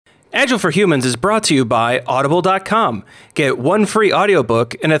Agile for Humans is brought to you by Audible.com. Get one free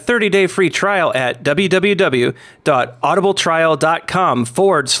audiobook and a 30-day free trial at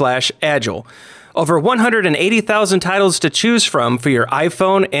www.audibletrial.com/agile. Over 180,000 titles to choose from for your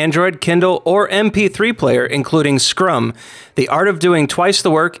iPhone, Android, Kindle, or MP3 player, including Scrum, The Art of Doing Twice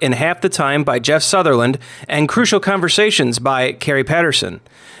the Work in Half the Time by Jeff Sutherland, and Crucial Conversations by Carrie Patterson.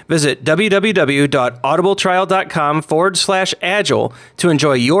 Visit www.audibletrial.com/agile to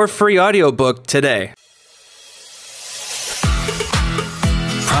enjoy your free audiobook today.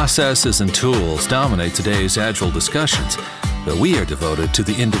 Processes and tools dominate today's Agile discussions, but we are devoted to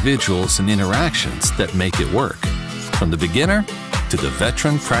the individuals and interactions that make it work. From the beginner to the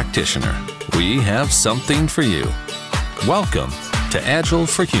veteran practitioner, we have something for you. Welcome to Agile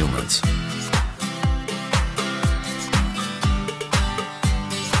for Humans.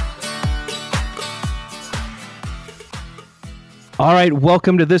 All right,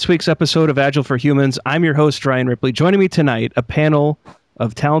 welcome to this week's episode of Agile for Humans. I'm your host, Ryan Ripley. Joining me tonight, a panel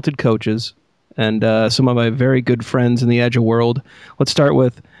of talented coaches and some of my very good friends in the Agile world. Let's start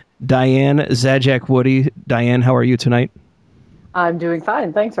with Diane Zajac-Woodie. Diane, how are you tonight? I'm doing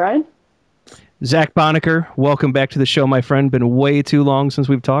fine. Thanks, Ryan. Zach Bonaker, welcome back to the show, my friend. Been way too long since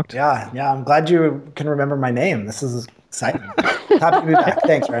we've talked. Yeah. I'm glad you can remember my name. This is exciting. Happy to be back.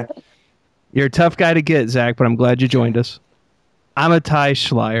 Thanks, Ryan. You're a tough guy to get, Zach, but I'm glad you joined us. Amitai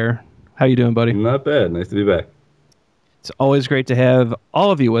Schlair. How you doing, buddy? Not bad. Nice to be back. It's always great to have all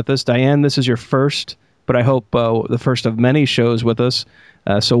of you with us. Diane, this is your first, but I hope the first of many shows with us.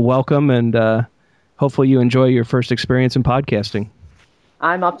 So welcome, and hopefully you enjoy your first experience in podcasting.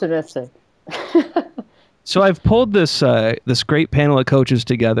 I'm optimistic. So I've pulled this great panel of coaches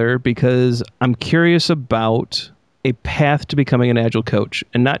together because I'm curious about a path to becoming an Agile coach,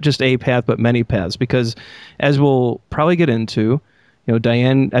 and not just a path, but many paths. Because as we'll probably get into,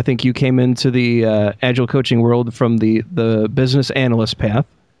 Diane, I think you came into the Agile coaching world from the Business Analyst path.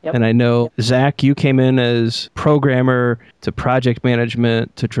 Yep. And I know, Zach, you came in as programmer to project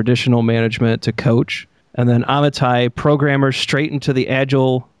management to traditional management to coach. And then Amitai, programmer straight into the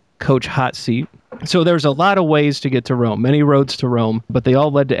Agile coach hot seat. So there's a lot of ways to get to Rome, many roads to Rome, but they all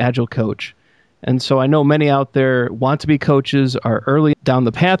led to Agile coach. And so I know many out there want to be coaches, are early down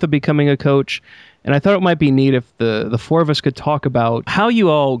the path of becoming a coach. And I thought it might be neat if the four of us could talk about how you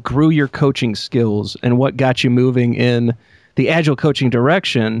all grew your coaching skills and what got you moving in the Agile coaching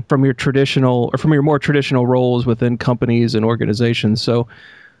direction from your more traditional roles within companies and organizations. So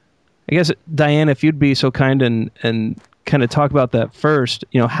I guess, Diane, if you'd be so kind and kind of talk about that first,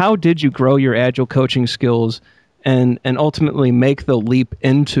 how did you grow your Agile coaching skills and ultimately make the leap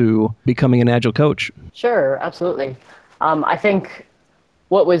into becoming an Agile coach? Sure, absolutely. I think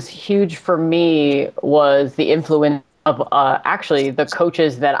what was huge for me was the influence of actually the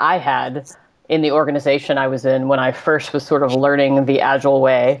coaches that I had in the organization I was in when I first was sort of learning the Agile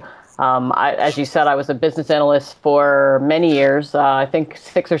way. As you said, I was a business analyst for many years, I think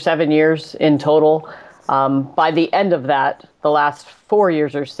 6 or 7 years in total. By the end of that, the last 4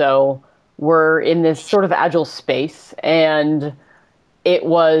 years or so, we're in this sort of Agile space, and it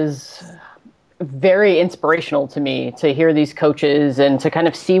was very inspirational to me to hear these coaches and to kind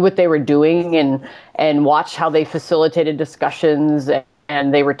of see what they were doing and watch how they facilitated discussions,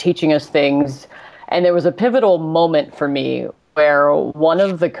 and they were teaching us things. And there was a pivotal moment for me where one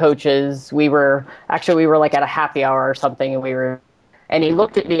of the coaches, we were like at a happy hour or something, and he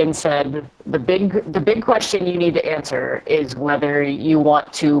looked at me and said, the big question you need to answer is whether you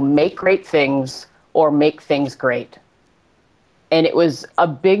want to make great things or make things great. And it was a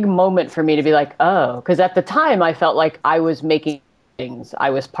big moment for me to be like, oh, because at the time I felt like I was making things. I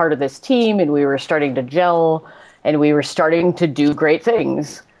was part of this team, and we were starting to gel, and we were starting to do great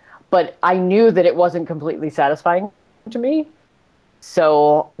things. But I knew that it wasn't completely satisfying to me.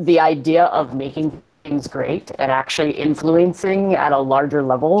 So the idea of making things great and actually influencing at a larger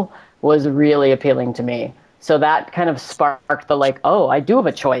level was really appealing to me. So that kind of sparked the I do have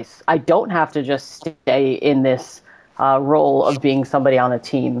a choice. I don't have to just stay in this role of being somebody on a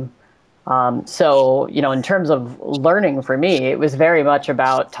team. So, in terms of learning for me, it was very much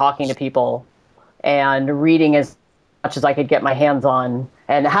about talking to people and reading as much as I could get my hands on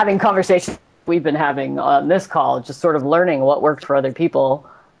and having conversations we've been having on this call, just sort of learning what worked for other people.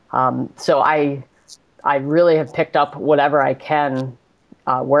 So I really have picked up whatever I can,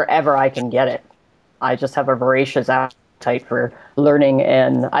 wherever I can get it. I just have a voracious appetite for learning,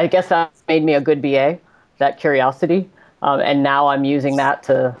 and I guess that made me a good BA, that curiosity. And now I'm using that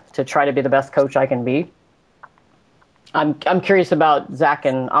to try to be the best coach I can be. I'm curious about Zach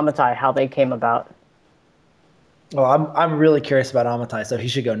and Amitai, how they came about. Well, I'm really curious about Amitai, so he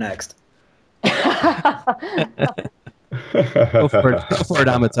should go next. Go for it. Go for it,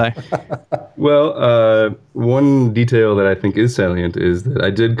 Amitai. Well, one detail that I think is salient is that I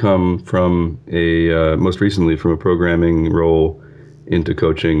did come from most recently from a programming role into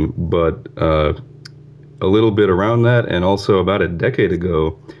coaching, but a little bit around that, and also about a decade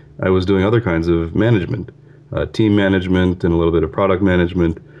ago, I was doing other kinds of management, team management and a little bit of product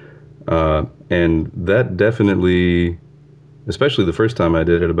management. And that definitely, especially the first time I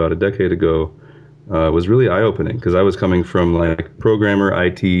did it about a decade ago, was really eye-opening because I was coming from like programmer,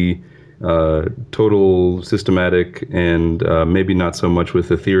 IT, total systematic, and maybe not so much with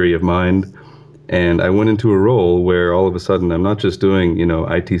the theory of mind. And I went into a role where all of a sudden I'm not just doing,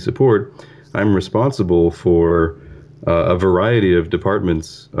 IT support. I'm responsible for a variety of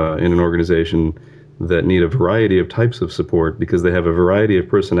departments in an organization that need a variety of types of support because they have a variety of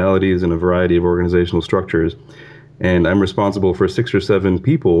personalities and a variety of organizational structures. And I'm responsible for 6 or 7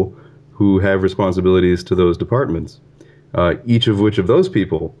 people who have responsibilities to those departments, each of which of those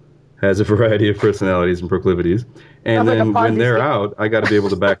people has a variety of personalities and proclivities. And then when they're out, I got to be able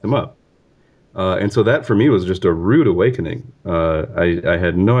to back them up. And so that for me was just a rude awakening. I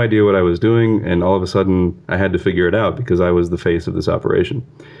had no idea what I was doing, and all of a sudden I had to figure it out because I was the face of this operation.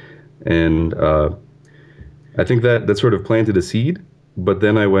 And I think that sort of planted a seed, but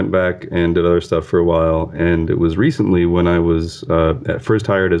then I went back and did other stuff for a while. And it was recently when I was at first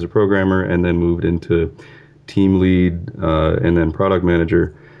hired as a programmer and then moved into team lead and then product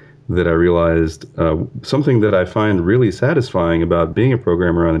manager that I realized something that I find really satisfying about being a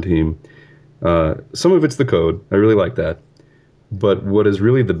programmer on a team. Some of it's the code. I really like that. But what is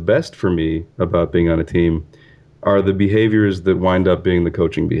really the best for me about being on a team are the behaviors that wind up being the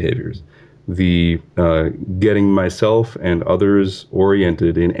coaching behaviors. The getting myself and others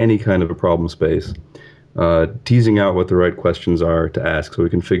oriented in any kind of a problem space, teasing out what the right questions are to ask so we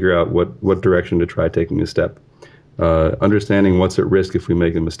can figure out what direction to try taking a step, understanding what's at risk if we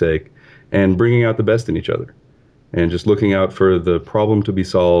make a mistake, and bringing out the best in each other. And just looking out for the problem to be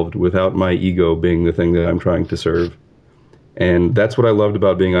solved without my ego being the thing that I'm trying to serve. And that's what I loved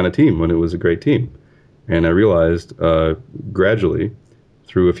about being on a team when it was a great team. And I realized gradually,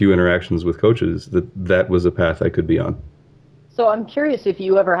 through a few interactions with coaches, that was a path I could be on. So I'm curious if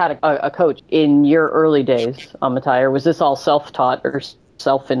you ever had a coach in your early days, Amitai, or was this all self-taught or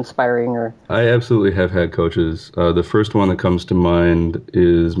self-inspiring? Or I absolutely have had coaches. The first one that comes to mind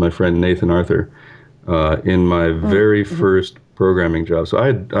is my friend Nathan Arthur. In my very first programming job. So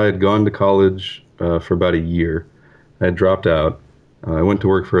I had gone to college for about a year. I had dropped out. I went to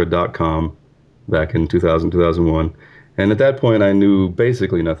work for a .com back in 2000, 2001. And at that point, I knew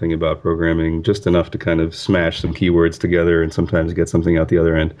basically nothing about programming, just enough to kind of smash some keywords together and sometimes get something out the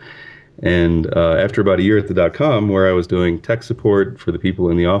other end. And after about a year at the .com, where I was doing tech support for the people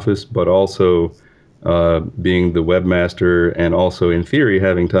in the office, but also being the webmaster and also, in theory,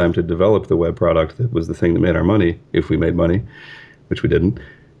 having time to develop the web product that was the thing that made our money, if we made money, which we didn't.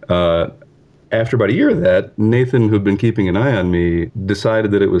 After about a year of that, Nathan, who'd been keeping an eye on me,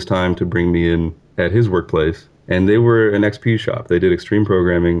 decided that it was time to bring me in at his workplace. And they were an XP shop. They did extreme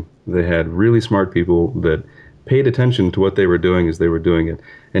programming. They had really smart people that paid attention to what they were doing as they were doing it.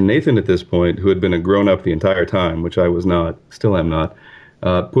 And Nathan, at this point, who had been a grown-up the entire time, which I was not, still am not,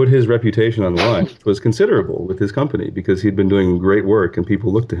 put his reputation on the line, which was considerable with his company because he'd been doing great work and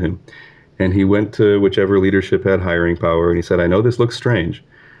people looked to him. And he went to whichever leadership had hiring power and he said, I know this looks strange,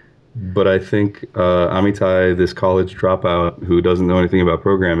 but I think Amitai, this college dropout who doesn't know anything about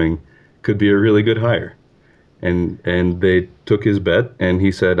programming, could be a really good hire. And they took his bet and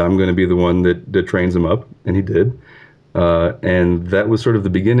he said, I'm going to be the one that trains him up. And he did. And that was sort of the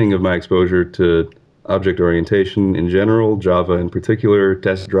beginning of my exposure to object orientation in general, Java in particular,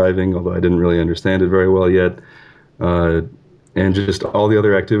 test driving, although I didn't really understand it very well yet, and just all the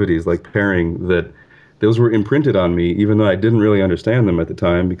other activities like pairing that those were imprinted on me, even though I didn't really understand them at the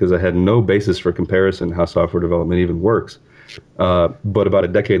time because I had no basis for comparison how software development even works. But about a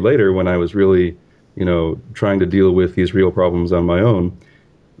decade later, when I was really, trying to deal with these real problems on my own,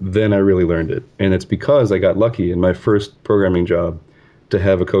 then I really learned it. And it's because I got lucky in my first programming job to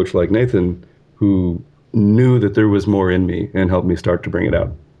have a coach like Nathan who knew that there was more in me and helped me start to bring it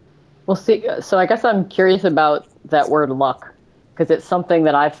out. Well, see, so I guess I'm curious about that word luck, because it's something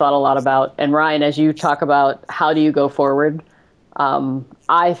that I've thought a lot about. And Ryan, as you talk about how do you go forward,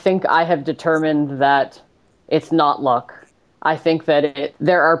 I think I have determined that it's not luck. I think that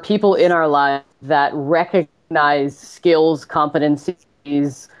there are people in our lives that recognize skills,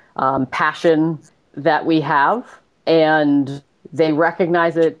 competencies, passion that we have, and they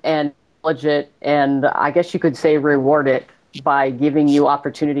recognize it and acknowledge it, and I guess you could say reward it by giving you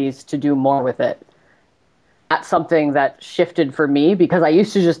opportunities to do more with it. That's something that shifted for me because I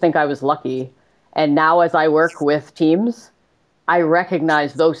used to just think I was lucky. And now as I work with teams, I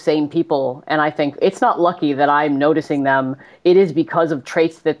recognize those same people. And I think it's not lucky that I'm noticing them. It is because of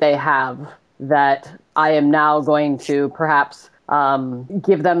traits that they have that I am now going to perhaps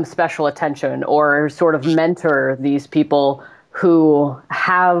give them special attention or sort of mentor these people who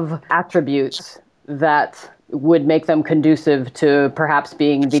have attributes that would make them conducive to perhaps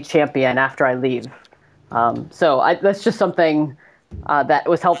being the champion after I leave. That's just something that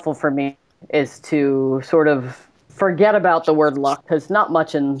was helpful for me, is to sort of forget about the word luck, because not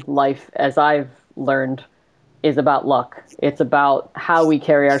much in life, as I've learned, is about luck. It's about how we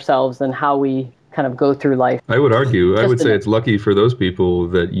carry ourselves and how we kind of go through life. I would say it's lucky for those people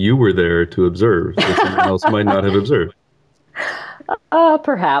that you were there to observe, that someone else might not have observed.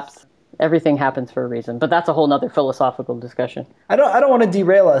 Perhaps. Everything happens for a reason, but that's a whole nother philosophical discussion. I don't want to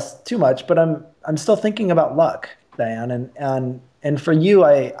derail us too much, but I'm still thinking about luck, Diane, and for you,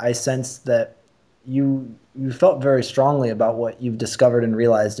 I sense that you felt very strongly about what you've discovered and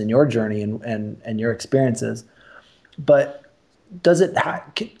realized in your journey and your experiences. But does it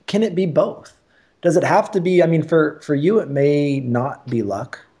can it be both? Does it have to be? I mean, for you, it may not be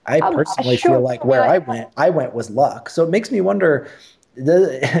luck. I personally feel like where I went was luck. So it makes me wonder.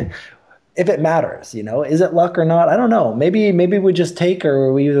 If it matters, is it luck or not? I don't know. Maybe we just take,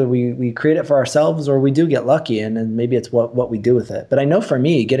 or we create it for ourselves, or we do get lucky, and maybe it's what we do with it. But I know for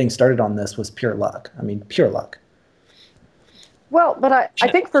me, getting started on this was pure luck. I mean, pure luck. Well, but I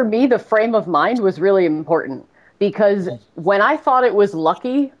think for me, the frame of mind was really important, because when I thought it was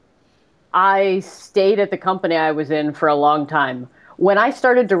lucky, I stayed at the company I was in for a long time. When I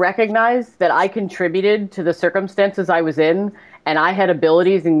started to recognize that I contributed to the circumstances I was in, and I had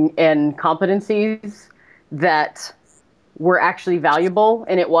abilities and competencies that were actually valuable,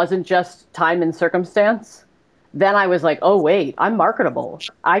 and it wasn't just time and circumstance, then I was like, oh, wait, I'm marketable.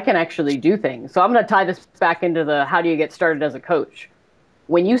 I can actually do things. So I'm going to tie this back into the how do you get started as a coach.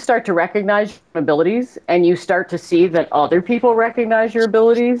 When you start to recognize your abilities and you start to see that other people recognize your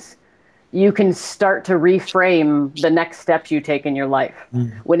abilities, you can start to reframe the next steps you take in your life.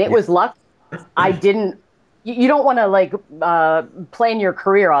 When it was luck, you don't want to plan your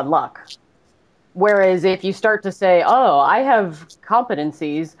career on luck. Whereas if you start to say, oh, I have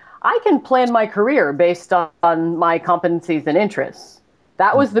competencies, I can plan my career based on my competencies and interests.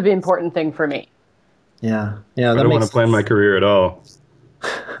 That was the important thing for me. Yeah. I don't want to plan my career at all.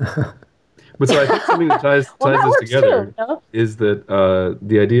 But so I think something that ties this together too, no? is that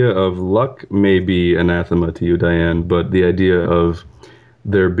the idea of luck may be anathema to you, Diane, but the idea of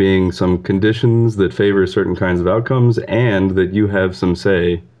there being some conditions that favor certain kinds of outcomes and that you have some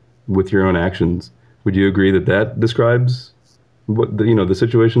say with your own actions. Would you agree that describes what the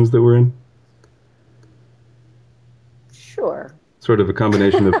situations that we're in? Sure. Sort of a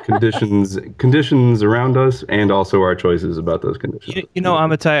combination of conditions around us and also our choices about those conditions.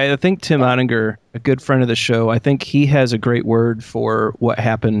 Amitai, I think Tim Ottinger, a good friend of the show, I think he has a great word for what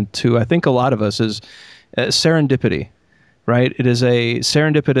happened to, I think, a lot of us is serendipity, right? It is a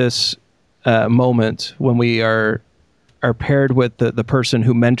serendipitous moment when we are paired with the person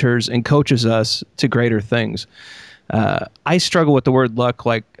who mentors and coaches us to greater things. I struggle with the word luck,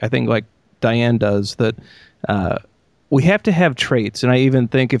 like Diane does, that we have to have traits. And I even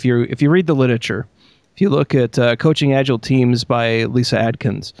think if you read the literature, if you look at Coaching Agile Teams by Lisa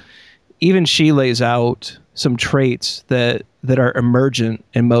Adkins, even she lays out some traits that are emergent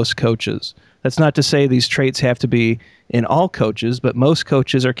in most coaches. That's not to say these traits have to be in all coaches, but most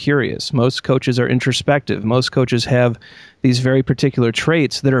coaches are curious. Most coaches are introspective. Most coaches have these very particular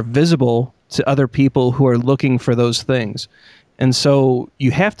traits that are visible to other people who are looking for those things. And so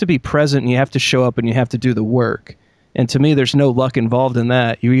you have to be present, and you have to show up, and you have to do the work. And to me, there's no luck involved in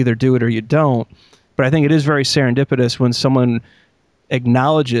that. You either do it or you don't. But I think it is very serendipitous when someone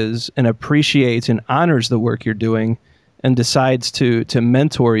acknowledges and appreciates and honors the work you're doing and decides to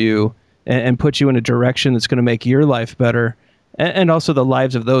mentor you and put you in a direction that's going to make your life better and also the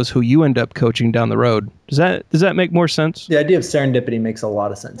lives of those who you end up coaching down the road. Does that make more sense? The idea of serendipity makes a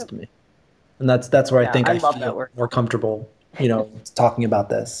lot of sense to me. And that's where I think I love feel that word. more comfortable, talking about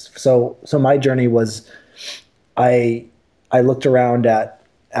this. So my journey was I looked around at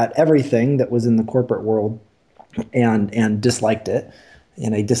everything that was in the corporate world and disliked it.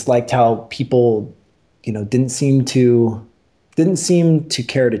 And I disliked how people, didn't seem to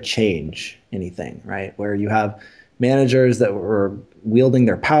care to change anything, right? Where you have managers that were wielding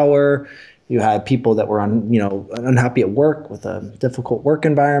their power, You had people that were unhappy at work with difficult work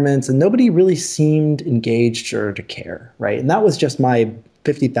environments, and nobody really seemed engaged or to care, right? And that was just my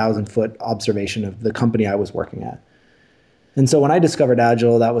 50,000-foot observation of the company I was working at. And so when I discovered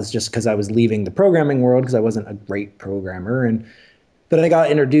Agile, that was just because I was leaving the programming world because I wasn't a great programmer. But I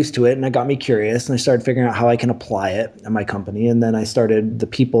got introduced to it and it got me curious, and I started figuring out how I can apply it at my company. And then I started, the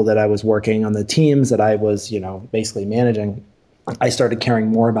people that I was working on, the teams that I was, basically managing, I started caring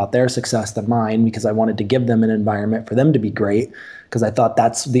more about their success than mine because I wanted to give them an environment for them to be great, because I thought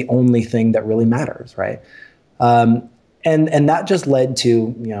that's the only thing that really matters, right? And that just led to,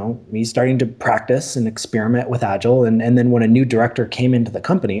 me starting to practice and experiment with Agile. And then when a new director came into the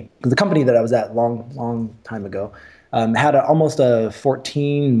company that I was at long time ago, had almost a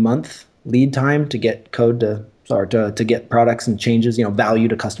 14-month lead time to get code to get products and changes, value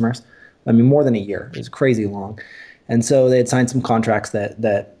to customers. I mean, more than a year. It was crazy long. And so they had signed some contracts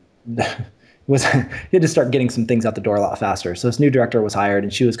that was, you had to start getting some things out the door a lot faster. So this new director was hired,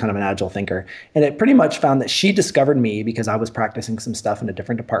 and she was kind of an Agile thinker. And it pretty much found that she discovered me because I was practicing some stuff in a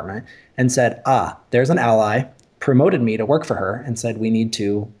different department, and said, there's an ally, promoted me to work for her, and said, we need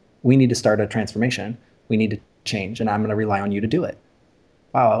to start a transformation. We need to change, and I'm going to rely on you to do it.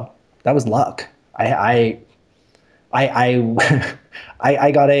 Wow, that was luck. I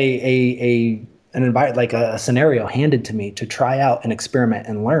got an environment, like a scenario handed to me to try out and experiment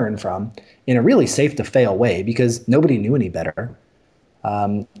and learn from in a really safe to fail way, because nobody knew any better.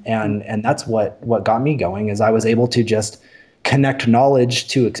 And that's what got me going, is I was able to just connect knowledge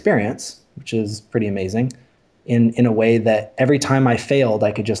to experience, which is pretty amazing, in a way that every time I failed,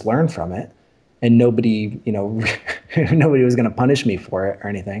 I could just learn from it, and nobody was going to punish me for it or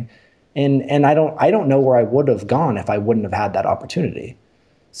anything. And I don't know where I would have gone if I wouldn't have had that opportunity.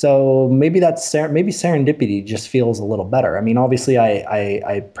 So maybe maybe serendipity just feels a little better. I mean, obviously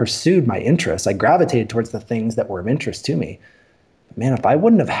I pursued my interests. I gravitated towards the things that were of interest to me. But man, if I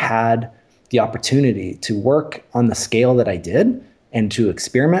wouldn't have had the opportunity to work on the scale that I did and to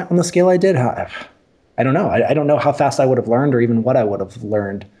experiment on the scale I did, I don't know. I don't know how fast I would have learned, or even what I would have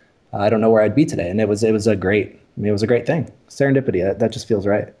learned. I don't know where I'd be today. And it was a great thing. Serendipity, that just feels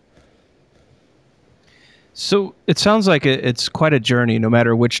right. So it sounds like it's quite a journey, no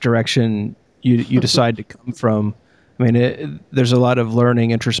matter which direction you decide to come from. I mean, there's a lot of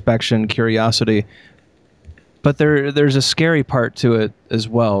learning, introspection, curiosity, but there's a scary part to it as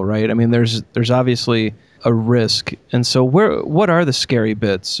well, right? I mean, there's obviously a risk. And so what are the scary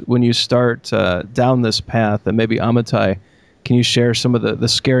bits when you start down this path? And maybe Amitai, can you share some of the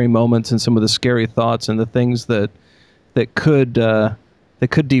scary moments and some of the scary thoughts and the things that could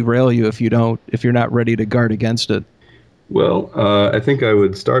derail you if you're not ready to guard against it? Well, I think I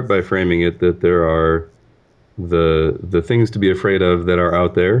would start by framing it that there are the things to be afraid of that are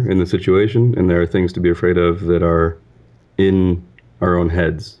out there in the situation, and there are things to be afraid of that are in our own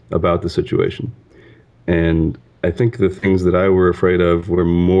heads about the situation. And I think the things that I were afraid of were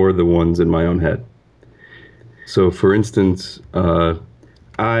more the ones in my own head. So, for instance,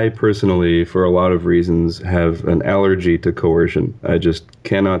 I personally, for a lot of reasons, have an allergy to coercion. I just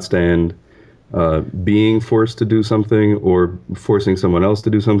cannot stand being forced to do something, or forcing someone else to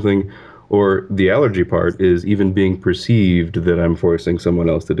do something, or the allergy part is even being perceived that I'm forcing someone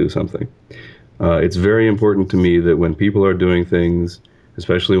else to do something. It's very important to me that when people are doing things,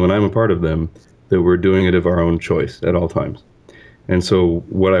 especially when I'm a part of them, that we're doing it of our own choice at all times. And so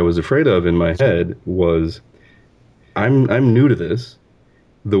what I was afraid of in my head was, I'm new to this.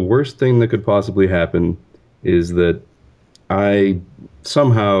 The worst thing that could possibly happen is that I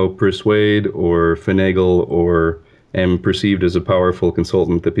somehow persuade or finagle or am perceived as a powerful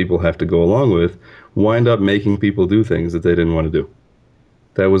consultant that people have to go along with, wind up making people do things that they didn't want to do.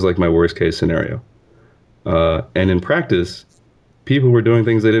 That was like my worst case scenario. And in practice, people were doing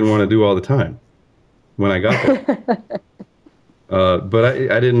things they didn't want to do all the time when I got there. But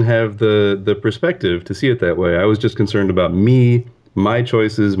I didn't have the perspective to see it that way. I was just concerned about me, my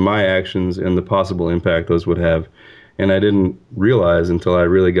choices, my actions, and the possible impact those would have. And I didn't realize until I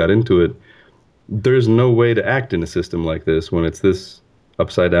really got into it, there's no way to act in a system like this when it's this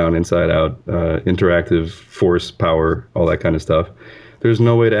upside down, inside out, interactive, force, power, all that kind of stuff. There's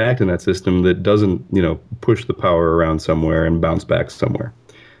no way to act in that system that doesn't, push the power around somewhere and bounce back somewhere.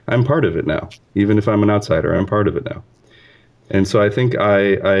 I'm part of it now. Even if I'm an outsider, I'm part of it now. And so I think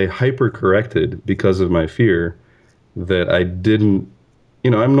I hyper-corrected because of my fear that I didn't,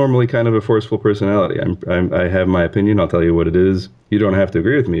 I'm normally kind of a forceful personality. I have my opinion. I'll tell you what it is. You don't have to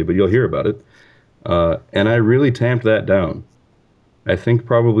agree with me, but you'll hear about it. And I really tamped that down. I think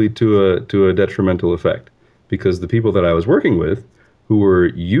probably to a detrimental effect, because the people that I was working with, who were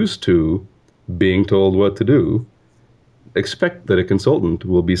used to being told what to do, expect that a consultant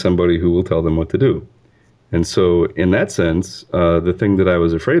will be somebody who will tell them what to do. And so in that sense, the thing that I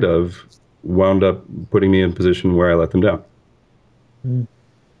was afraid of wound up putting me in a position where I let them down.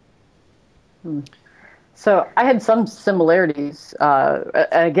 So I had some similarities.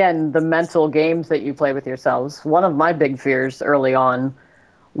 Again, the mental games that you play with yourselves. One of my big fears early on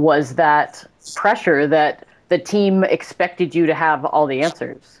was that pressure that the team expected you to have all the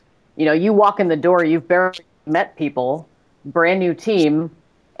answers. You know, you walk in the door, you've barely met people, brand new team,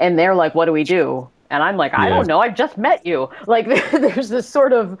 and they're like, what do we do? And I'm like, I don't know, I just met you. Like, there's this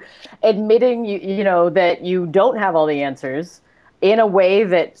sort of admitting, you know, that you don't have all the answers in a way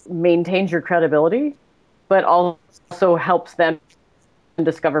that maintains your credibility, but also helps them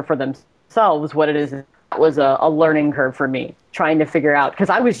discover for themselves what it is. It was a learning curve for me, trying to figure out, because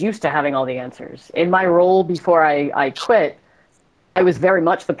I was used to having all the answers. In my role before I quit, I was very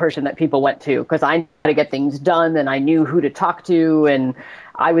much the person that people went to, because I knew how to get things done and I knew who to talk to, and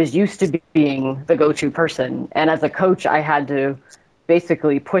I was used to being the go-to person. And as a coach, I had to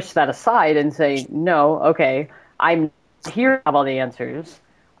basically push that aside and say, no, okay, I'm here to have all the answers.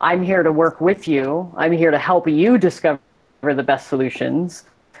 I'm here to work with you. I'm here to help you discover the best solutions.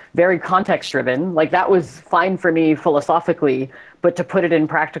 Very context driven. Like, that was fine for me philosophically, but to put it in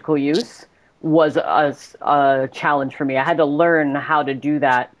practical use was a challenge for me. I had to learn how to do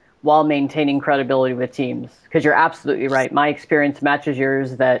that while maintaining credibility with teams. Because you're absolutely right. My experience matches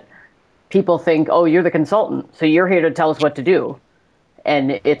yours, that people think, oh, you're the consultant, so you're here to tell us what to do.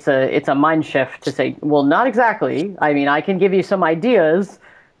 And it's a mind shift to say, well, not exactly. I mean, I can give you some ideas,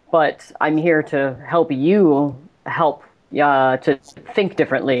 but I'm here to help you to think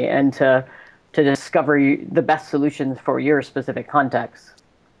differently and to discover the best solutions for your specific context.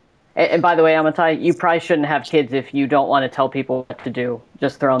 And by the way, Amitai, you probably shouldn't have kids if you don't want to tell people what to do.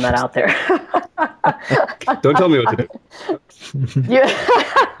 Just throwing that out there. Don't tell me what to do.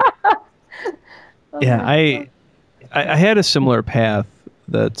 Yeah, I had a similar path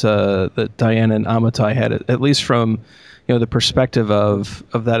that Diane and Amitai had, at least from the perspective of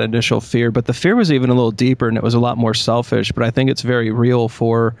that initial fear. But the fear was even a little deeper, and it was a lot more selfish. But I think it's very real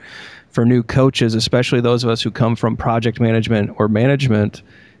for new coaches, especially those of us who come from project management or management,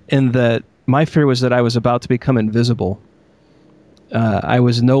 in that my fear was that I was about to become invisible. I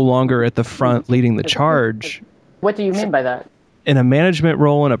was no longer at the front leading the charge. What do you mean by that? In a management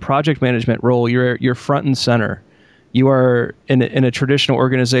role, in a project management role, you're front and center. You are in a traditional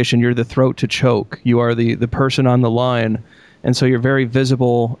organization, you're the throat to choke. You are the person on the line. And so you're very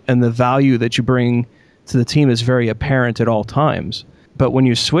visible, and the value that you bring to the team is very apparent at all times. But when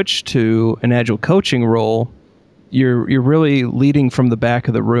you switch to an agile coaching role, you're really leading from the back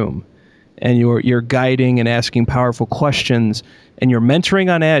of the room, and you're guiding and asking powerful questions, and you're mentoring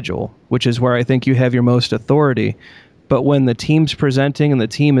on agile, which is where I think you have your most authority. But when the team's presenting and the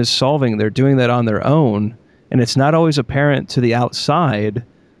team is solving, they're doing that on their own, and it's not always apparent to the outside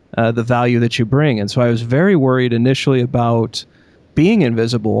the value that you bring. And so I was very worried initially about being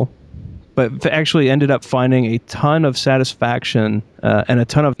invisible, but actually ended up finding a ton of satisfaction and a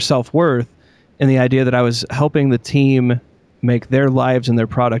ton of self-worth in the idea that I was helping the team make their lives and their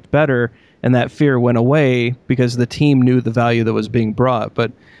product better, and that fear went away because the team knew the value that was being brought.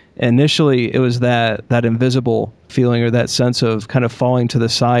 But initially, it was that invisible feeling, or that sense of kind of falling to the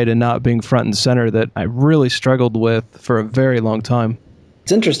side and not being front and center, that I really struggled with for a very long time.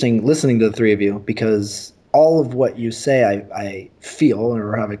 It's interesting listening to the three of you, because all of what you say I feel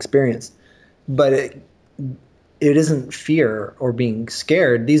or have experienced, but it isn't fear or being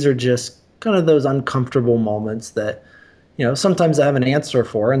scared. These are just kind of those uncomfortable moments that, sometimes I have an answer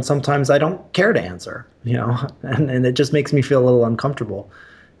for, and sometimes I don't care to answer, and it just makes me feel a little uncomfortable.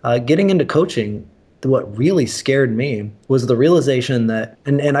 Getting into coaching, what really scared me was the realization that,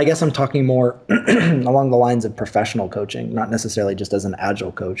 and I guess I'm talking more along the lines of professional coaching, not necessarily just as an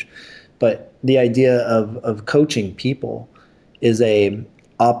agile coach, but the idea of coaching people is a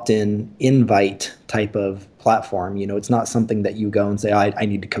opt-in invite type of platform. It's not something that you go and say, I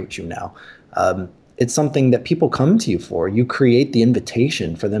need to coach you now. It's something that people come to you for. You create the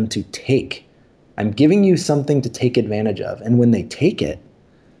invitation for them to take. I'm giving you something to take advantage of. And when they take it,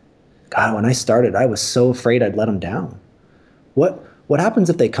 God, when I started, I was so afraid I'd let them down. What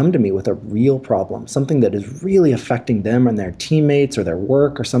happens if they come to me with a real problem, something that is really affecting them and their teammates or their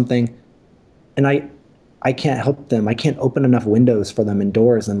work or something, and I can't help them. I can't open enough windows for them and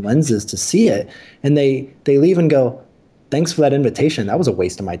doors and lenses to see it. And they leave and go, thanks for that invitation. That was a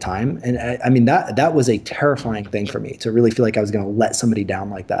waste of my time. And I mean, that was a terrifying thing for me, to really feel like I was going to let somebody down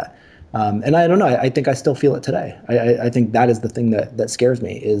like that. And I don't know, I think I still feel it today. I think that is the thing that scares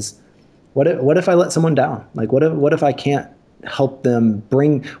me, is What if I let someone down? Like what if I can't help them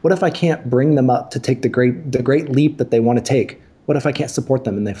what if I can't bring them up to take the great leap that they want to take? What if I can't support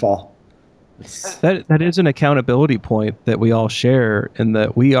them and they fall? That is an accountability point that we all share, in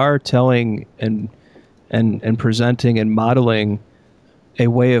that we are telling and presenting and modeling a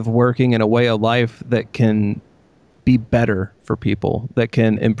way of working and a way of life that can be better for people, that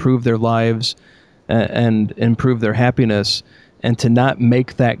can improve their lives and improve their happiness. And to not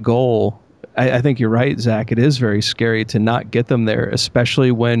make that goal, I think you're right, Zach. It is very scary to not get them there,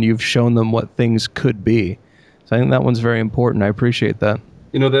 especially when you've shown them what things could be. So I think that one's very important. I appreciate that.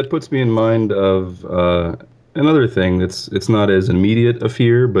 That puts me in mind of another thing it's not as immediate a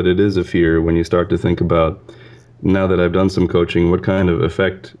fear, but it is a fear when you start to think about, now that I've done some coaching, what kind of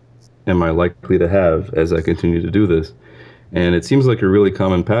effect am I likely to have as I continue to do this? And it seems like a really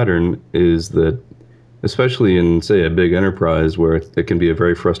common pattern is that, especially in, say, a big enterprise where it can be a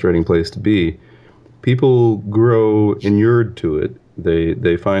very frustrating place to be, people grow inured to it.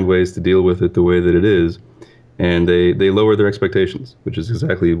 They find ways to deal with it the way that it is, and they lower their expectations, which is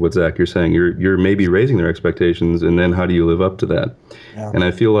exactly what, Zach, you're saying. You're maybe raising their expectations, and then how do you live up to that? Yeah. And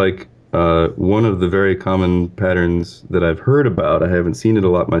I feel like one of the very common patterns that I've heard about, I haven't seen it a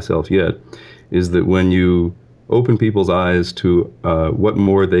lot myself yet, is that when you open people's eyes to what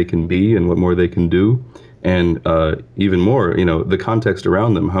more they can be and what more they can do, and even more, the context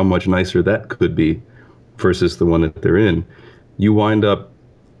around them, how much nicer that could be versus the one that they're in, you wind up,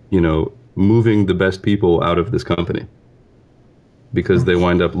 moving the best people out of this company, because they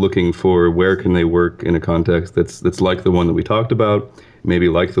wind up looking for where can they work in a context that's like the one that we talked about, maybe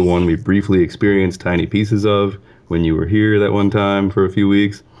like the one we briefly experienced tiny pieces of when you were here that one time for a few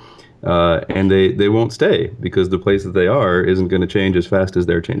weeks. And they won't stay because the place that they are isn't going to change as fast as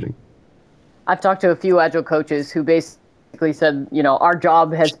they're changing. I've talked to a few Agile coaches who basically said, our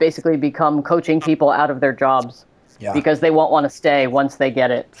job has basically become coaching people out of their jobs because they won't want to stay once they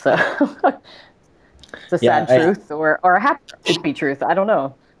get it. So it's a sad truth or a happy truth. I don't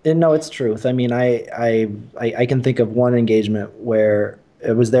know. No, it's truth. I mean, I can think of one engagement where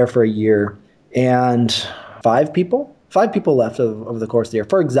it was there for a year and five people left over the course of the year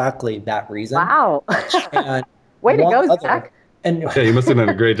for exactly that reason. Wow. Way to go, Zach. And you must have done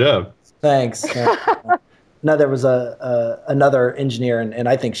a great job. Thanks. No, there was another engineer, and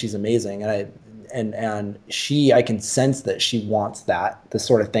I think she's amazing. And I can sense that she wants the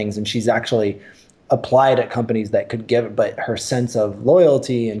sort of things, and she's actually applied at companies that could give it, but her sense of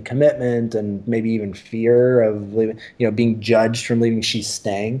loyalty and commitment and maybe even fear of leaving, being judged from leaving, she's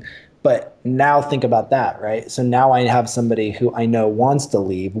staying. But now think about that, right? So now I have somebody who I know wants to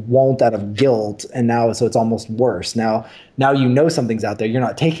leave, won't out of guilt, and so it's almost worse. Now something's out there. You're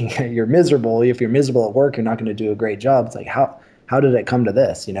not taking it. You're miserable. If you're miserable at work, you're not going to do a great job. It's like, how did it come to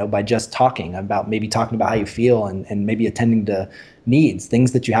this? By just talking about how you feel and maybe attending to needs,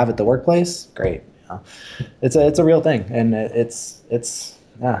 things that you have at the workplace. Great. It's a real thing, and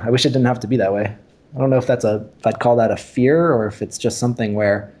I wish it didn't have to be that way. I don't know if I'd call that a fear or if it's just something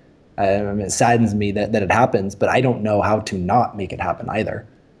where it saddens me that it happens, but I don't know how to not make it happen either.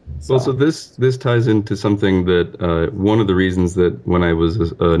 So. Well, so this ties into something that one of the reasons that when I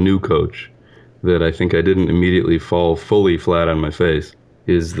was a new coach that I think I didn't immediately fall fully flat on my face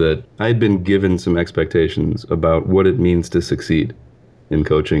is that I'd been given some expectations about what it means to succeed in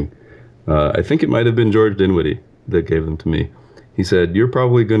coaching. I think it might have been George Dinwiddie that gave them to me. He said, you're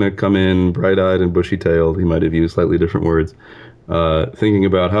probably going to come in bright-eyed and bushy-tailed. He might have used slightly different words, thinking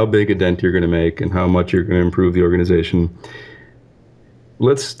about how big a dent you're going to make and how much you're going to improve the organization.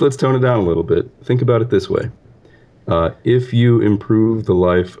 Let's tone it down a little bit. Think about it this way. If you improve the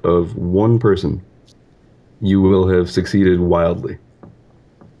life of one person, you will have succeeded wildly.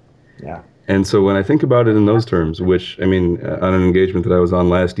 Yeah. And so when I think about it in those terms, which, on an engagement that I was on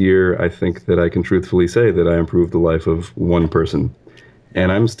last year, I think that I can truthfully say that I improved the life of one person.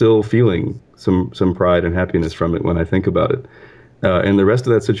 And I'm still feeling some pride and happiness from it when I think about it. And the rest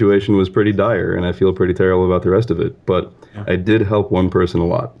of that situation was pretty dire, and I feel pretty terrible about the rest of it. But I did help one person a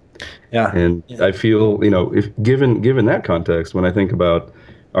lot. Yeah. And I feel, if given that context, when I think about,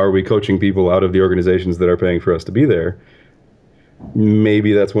 are we coaching people out of the organizations that are paying for us to be there?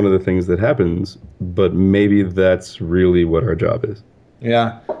 Maybe that's one of the things that happens, but maybe that's really what our job is.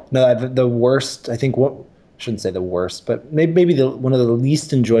 Yeah. No, the worst, I think, I shouldn't say the worst, but maybe one of the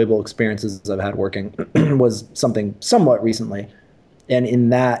least enjoyable experiences I've had working was something somewhat recently. And in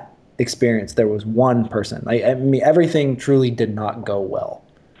that experience, there was one person. I mean, everything truly did not go well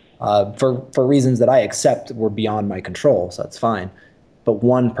for reasons that I accept were beyond my control, so that's fine. But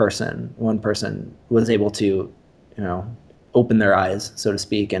one person was able to, open their eyes, so to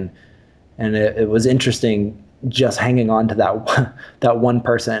speak, and And it was interesting just hanging on to that one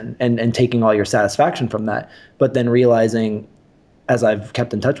person and taking all your satisfaction from that, but then realizing, as I've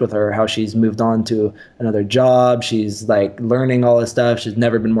kept in touch with her, how she's moved on to another job. She's like learning all this stuff. She's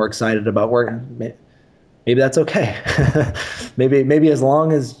never been more excited about work. Maybe that's okay. maybe as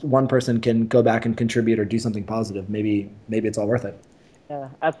long as one person can go back and contribute or do something positive, maybe it's all worth it. Yeah,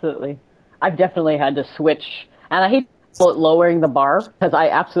 absolutely. I've definitely had to switch, and I hate lowering the bar because I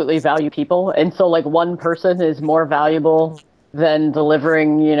absolutely value people. And so like one person is more valuable than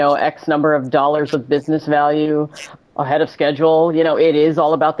delivering, X number of dollars of business value ahead of schedule. It is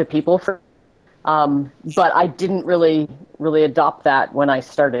all about the people but I didn't really adopt that when I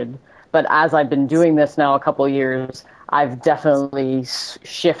started. But as I've been doing this now a couple of years, I've definitely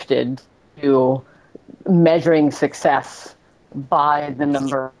shifted to measuring success by the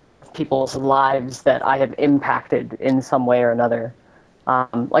number of people's lives that I have impacted in some way or another.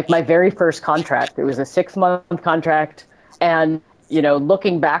 Like my very first contract, it was a 6-month contract. And,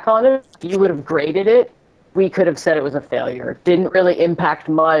 looking back on it, you would have graded it. We could have said it was a failure. Didn't really impact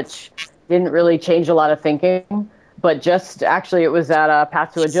much. Didn't really change a lot of thinking. But just actually, it was at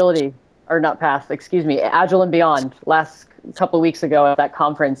Path to Agility, or not Path, excuse me, Agile and Beyond. Last couple of weeks ago at that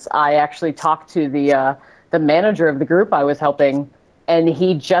conference, I actually talked to the manager of the group I was helping, and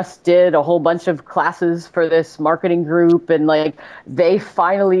he just did a whole bunch of classes for this marketing group, and like they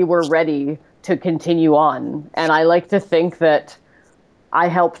finally were ready to continue on. And I like to think that I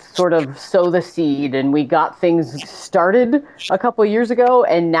helped sort of sow the seed, and we got things started a couple of years ago,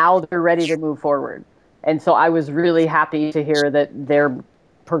 and now they're ready to move forward. And so I was really happy to hear that they're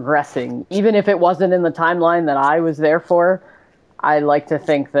progressing, even if it wasn't in the timeline that I was there for. I like to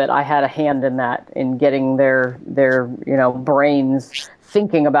think that I had a hand in that, in getting their brains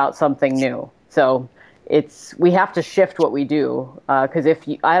thinking about something new. So we have to shift what we do, because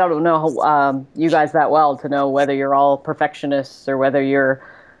I don't know you guys that well to know whether you're all perfectionists or whether you're,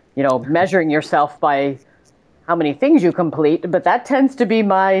 measuring yourself by how many things you complete. But that tends to be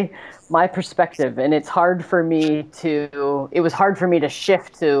my perspective, and it was hard for me to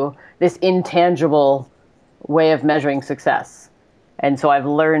shift to this intangible way of measuring success. And so I've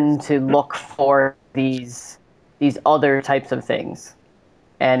learned to look for these other types of things.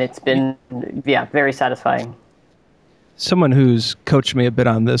 And it's been, very satisfying. Someone who's coached me a bit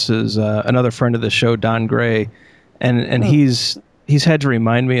on this is another friend of the show, Don Gray. And he's had to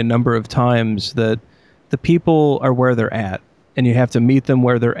remind me a number of times that the people are where they're at, and you have to meet them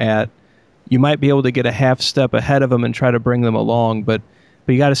where they're at. You might be able to get a half step ahead of them and try to bring them along, but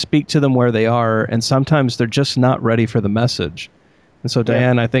you got to speak to them where they are, and sometimes they're just not ready for the message. And so,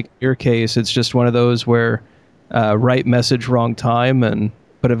 Diane, I think in your case, it's just one of those where right message, wrong time,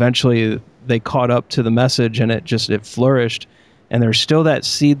 but eventually they caught up to the message, and it flourished, and there's still that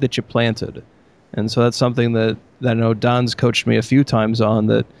seed that you planted. And so that's something that I know Don's coached me a few times on,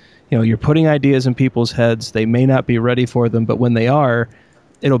 that you're putting ideas in people's heads. They may not be ready for them, but when they are,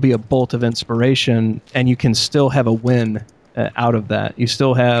 it'll be a bolt of inspiration, and you can still have a win out of that. You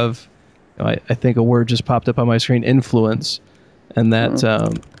still have, I think a word just popped up on my screen, influence, and that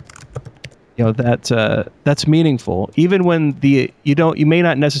that's meaningful. Even when you may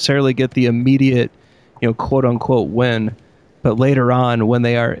not necessarily get the immediate, quote unquote win, but later on, when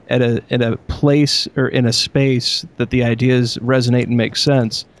they are at a place or in a space that the ideas resonate and make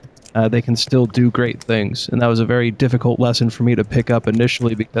sense, they can still do great things. And that was a very difficult lesson for me to pick up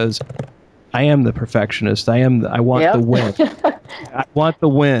initially, because I am the perfectionist. I want the win. I want the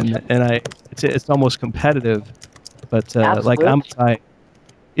win, and it's almost competitive. But like Amitai,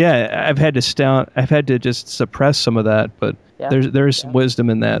 I've had to just suppress some of that. But there is some wisdom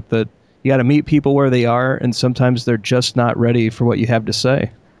in that you got to meet people where they are, and sometimes they're just not ready for what you have to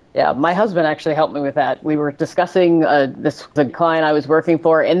say. Yeah, my husband actually helped me with that. We were discussing the client I was working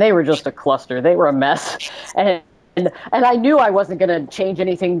for, and they were just a cluster. They were a mess, and I knew I wasn't going to change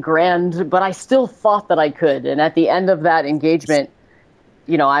anything grand, but I still thought that I could. And at the end of that engagement,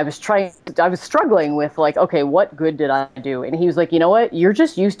 I was struggling with like, okay, what good did I do? And he was like, you know what? You're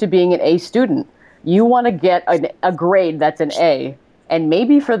just used to being an A student. You want to get a grade that's an A. And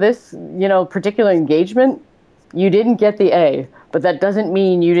maybe for this, particular engagement, you didn't get the A, but that doesn't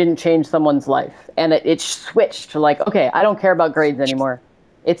mean you didn't change someone's life. And it switched to like, okay, I don't care about grades anymore.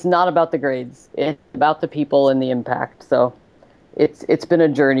 It's not about the grades. It's about the people and the impact. So it's been a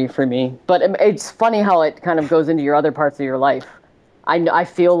journey for me. But it's funny how it kind of goes into your other parts of your life. I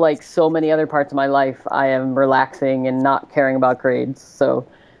feel like so many other parts of my life, I am relaxing and not caring about grades. So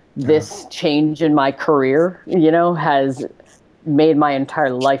this change in my career, has made my entire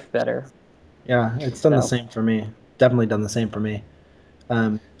life better. Yeah, it's done the same for me. Definitely done the same for me.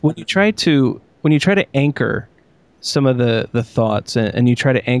 When you try to anchor some of the thoughts and you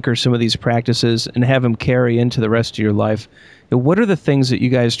try to anchor some of these practices and have them carry into the rest of your life, what are the things that you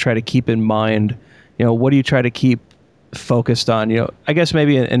guys try to keep in mind? What do you try to keep focused on? I guess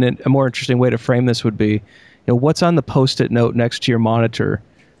maybe a more interesting way to frame this would be, what's on the Post-it note next to your monitor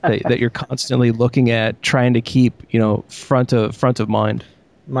that you're constantly looking at, trying to keep, front of mind?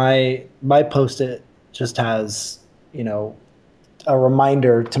 My Post-it just has, a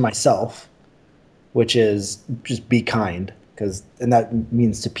reminder to myself, which is just be kind, and that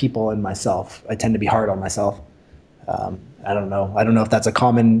means to people and myself. I tend to be hard on myself. I don't know if that's a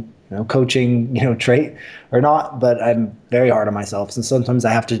common, coaching, trait or not, but I'm very hard on myself. And sometimes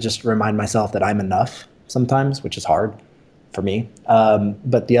I have to just remind myself that I'm enough sometimes, which is hard for me.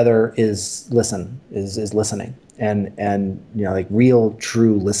 But the other is is listening and like real,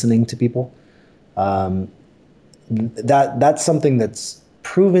 true listening to people. That's something that's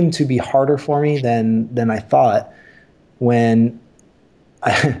proven to be harder for me than I thought when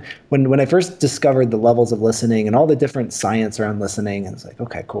I first discovered the levels of listening and all the different science around listening. And it's like,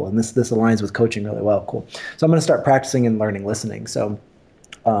 okay, cool. And this aligns with coaching really well. Cool. So I'm going to start practicing and learning listening. So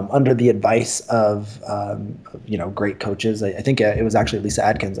under the advice of great coaches, I think it was actually Lisa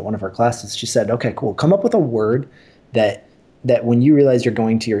Adkins at one of her classes. She said, okay, cool. Come up with a word that when you realize you're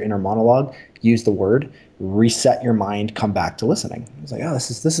going to your inner monologue, use the word, reset your mind, come back to listening. I was like, oh,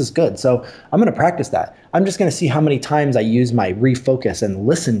 this is good. So I'm going to practice that. I'm just going to see how many times I use my refocus and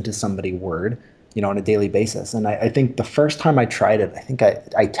listen to somebody word, on a daily basis. And I think the first time I tried it, I think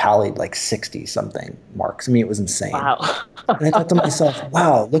I tallied like 60 something marks. I mean, it was insane. Wow. And I thought to myself,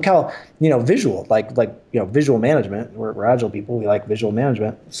 wow, look how, visual, like visual management, we're agile people, we like visual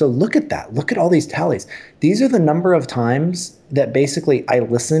management. So look at that. Look at all these tallies. These are the number of times that basically I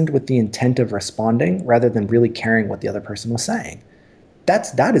listened with the intent of responding rather than really caring what the other person was saying.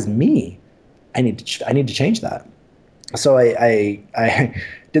 That is me. I need to change that. So I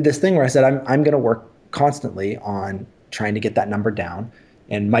did this thing where I said, I'm going to work constantly on trying to get that number down.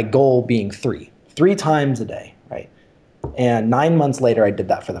 And my goal being three times a day, right? And 9 months later, I did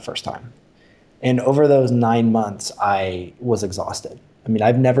that for the first time. And over those 9 months, I was exhausted. I mean,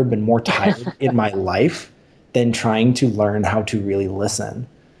 I've never been more tired in my life than trying to learn how to really listen.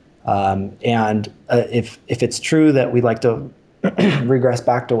 If it's true that we like to regress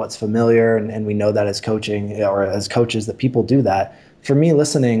back to what's familiar, and we know that as coaching or as coaches that people do that, for me,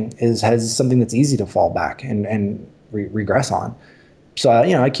 listening has something that's easy to fall back and regress on. So,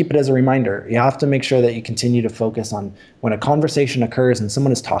 I keep it as a reminder. You have to make sure that you continue to focus on when a conversation occurs and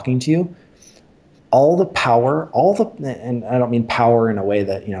someone is talking to you, and I don't mean power in a way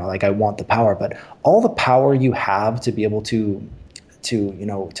that, like I want the power, but all the power you have to be able to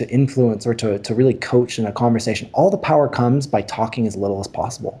influence or to really coach in a conversation, all the power comes by talking as little as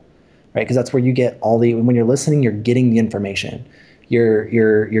possible, right? Because that's where you get when you're listening, you're getting the information.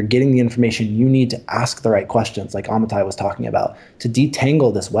 You're getting the information you need to ask the right questions, like Amitai was talking about. To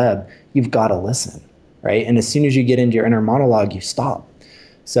detangle this web, you've got to listen, right? And as soon as you get into your inner monologue, you stop.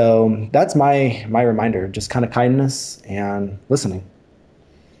 So that's my reminder, just kind of kindness and listening.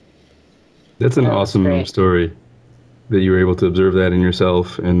 That's an awesome story that you were able to observe that in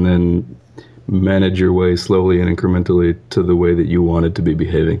yourself and then manage your way slowly and incrementally to the way that you wanted to be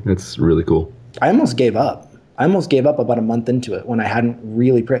behaving. That's really cool. I almost gave up. About a month into it when I hadn't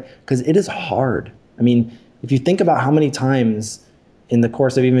really because it is hard. I mean, if you think about how many times in the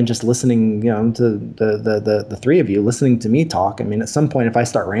course of even just listening, to the three of you listening to me talk, I mean, at some point, if I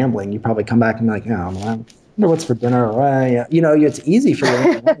start rambling, you probably come back and be like, I wonder what's for dinner. It's easy for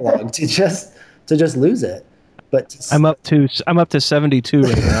your monologue to just lose it. But I'm up to 72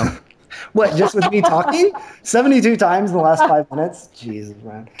 right now. What, just with me talking? 72 times in the last 5 minutes? Jesus,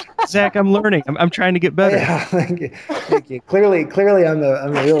 man. Zach, I'm learning. I'm trying to get better. Yeah, thank you. Clearly, I'm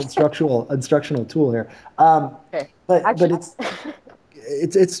a real instructional tool here. But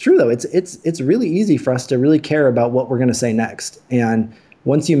it's true though. It's really easy for us to really care about what we're going to say next. And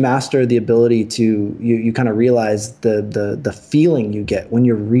once you master the ability to, you kind of realize the feeling you get when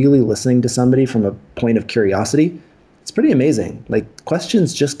you're really listening to somebody from a point of curiosity. It's pretty amazing. Like,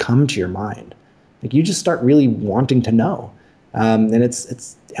 questions just come to your mind. Like, you just start really wanting to know. And it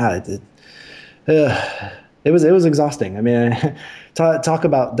was exhausting. I mean, talk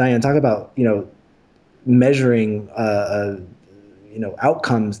about Diane, measuring,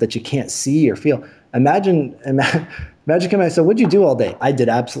 outcomes that you can't see or feel. Imagine coming, so what'd you do all day? I did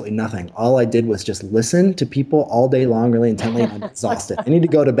absolutely nothing. All I did was just listen to people all day long, really intently, and I'm exhausted. I need to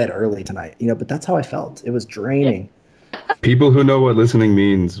go to bed early tonight, but that's how I felt. It was draining. People who know what listening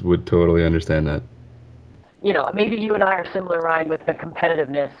means would totally understand that. maybe you and I are similar, Ryan, with the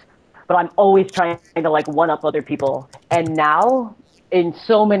competitiveness, but I'm always trying to like one up other people. And now, in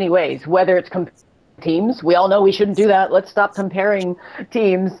so many ways, whether it's teams, we all know we shouldn't do that. Let's stop comparing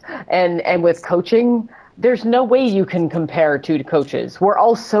teams. And with coaching, there's no way you can compare two coaches. We're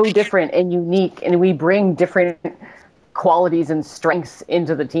all so different and unique, and we bring different qualities and strengths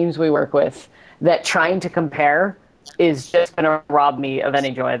into the teams we work with, that trying to compare is just going to rob me of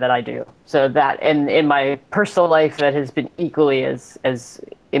any joy that I do. So that, and in my personal life, that has been equally as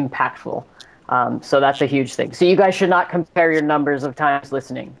impactful. So that's a huge thing. So you guys should not compare your numbers of times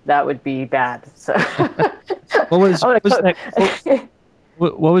listening. That would be bad. So what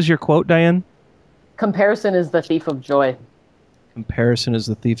was your quote, Diane? Comparison is the thief of joy. Comparison is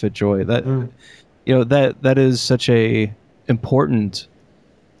the thief of joy. That is such a important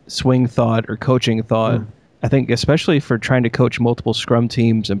swing thought or coaching thought. I think especially for trying to coach multiple Scrum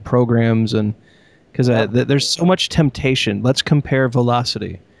teams and programs, and because there's so much temptation. Let's compare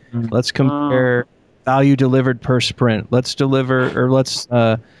velocity. Let's compare value delivered per sprint. Let's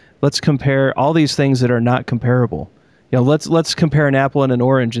compare all these things that are not comparable. Let's compare an apple and an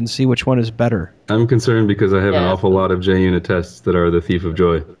orange and see which one is better. I'm concerned because I have an awful lot of JUnit tests that are the thief of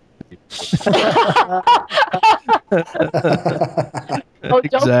joy.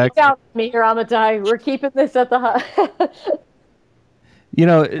 Don't kick out me here, Amitai. We're keeping this at the high.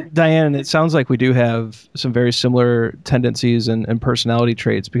 Diane, it sounds like we do have some very similar tendencies and personality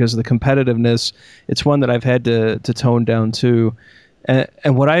traits, because of the competitiveness. It's one that I've had to tone down too.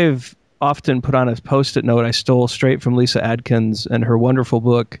 And what I've often put on a Post-it note, I stole straight from Lisa Adkins and her wonderful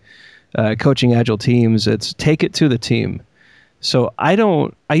book, Coaching Agile Teams. It's take it to the team. So I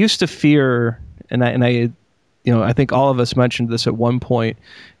used to fear, and I think all of us mentioned this at one point,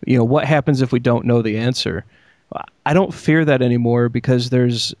 what happens if we don't know the answer? I don't fear that anymore, because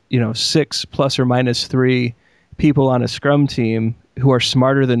there's, 6 plus or minus 3 people on a Scrum team who are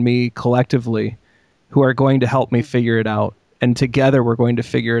smarter than me collectively, who are going to help me figure it out. And together we're going to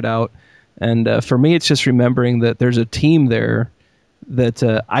figure it out. And for me, it's just remembering that there's a team there that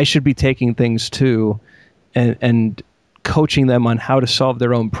I should be taking things to, and coaching them on how to solve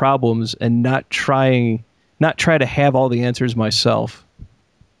their own problems, and not try to have all the answers myself.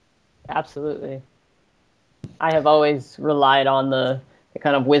 Absolutely. I have always relied on the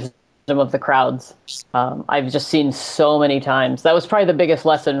kind of wisdom of the crowds. I've just seen so many times. That was probably the biggest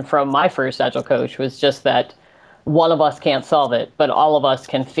lesson from my first Agile coach, was just that one of us can't solve it, but all of us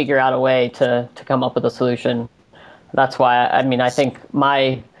can figure out a way to come up with a solution. That's why, I think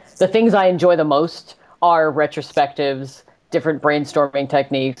the things I enjoy the most are retrospectives, different brainstorming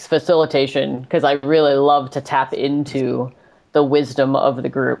techniques, facilitation, because I really love to tap into the wisdom of the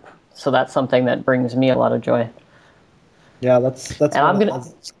group. So that's something that brings me a lot of joy. Yeah, that's. And I'm gonna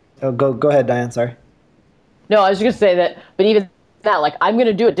go ahead, Diane. Sorry. No, I was just gonna say that. But even that, like, I'm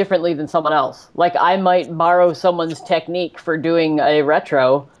gonna do it differently than someone else. Like, I might borrow someone's technique for doing a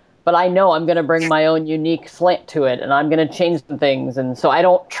retro, but I know I'm gonna bring my own unique slant to it, and I'm gonna change some things. And so I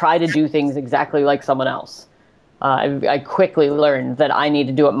don't try to do things exactly like someone else. I quickly learned that I need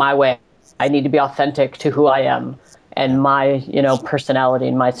to do it my way. I need to be authentic to who I am and my, personality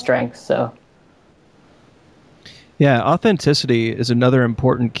and my strengths. So. Yeah, authenticity is another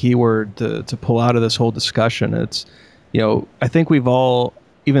important keyword to pull out of this whole discussion. It's, I think we've all,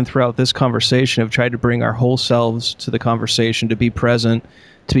 even throughout this conversation, have tried to bring our whole selves to the conversation, to be present,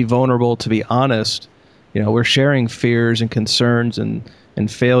 to be vulnerable, to be honest. We're sharing fears and concerns and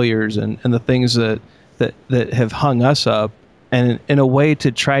failures and the things that have hung us up, and in a way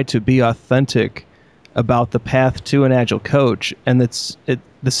to try to be authentic about the path to an Agile coach. And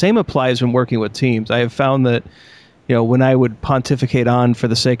the same applies when working with teams. I have found that, when I would pontificate on for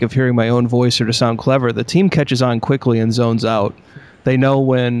the sake of hearing my own voice or to sound clever, the team catches on quickly and zones out. They know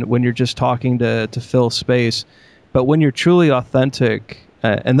when you're just talking to fill space. But when you're truly authentic,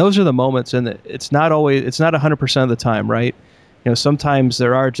 and those are the moments, and it's not 100% of the time, right? Sometimes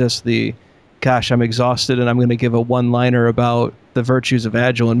there are just gosh, I'm exhausted and I'm going to give a one-liner about the virtues of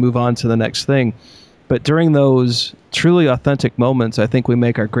Agile and move on to the next thing. But during those truly authentic moments, I think we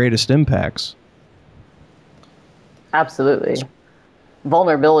make our greatest impacts. Absolutely.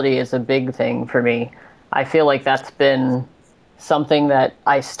 Vulnerability is a big thing for me. I feel like that's been something that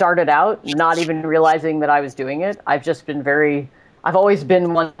I started out not even realizing that I was doing it. I've always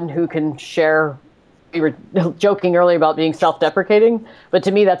been one who can share. We were joking earlier about being self-deprecating, but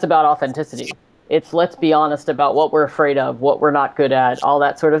to me, that's about authenticity. It's let's be honest about what we're afraid of, what we're not good at, all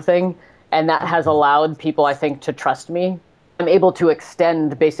that sort of thing. And that has allowed people, I think, to trust me. I'm able to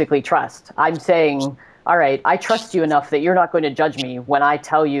extend basically trust. I'm saying, all right, I trust you enough that you're not going to judge me when I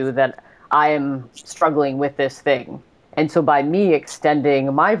tell you that I am struggling with this thing. And so by me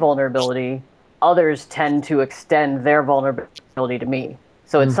extending my vulnerability, others tend to extend their vulnerability to me.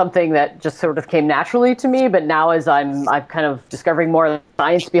 So it's something that just sort of came naturally to me, but now as I'm kind of discovering more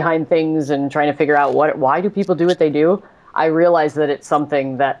science behind things and trying to figure out why do people do what they do, I realize that it's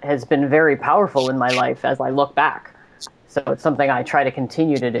something that has been very powerful in my life as I look back. So it's something I try to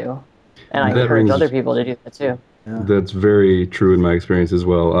continue to do. And I encourage other people to do that too. Yeah. That's very true in my experience as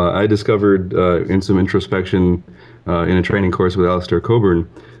well. I discovered in some introspection in a training course with Alistair Coburn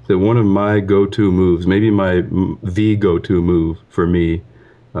that one of my go-to moves, maybe the go-to move for me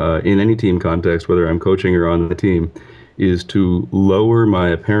in any team context, whether I'm coaching or on the team, is to lower my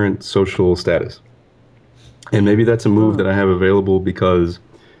apparent social status. And maybe that's a move that I have available because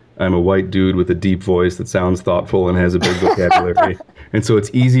I'm a white dude with a deep voice that sounds thoughtful and has a big vocabulary. And so it's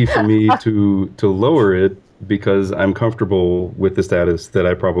easy for me to lower it because I'm comfortable with the status that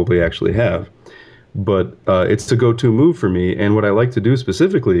I probably actually have. But it's a go-to move for me. And what I like to do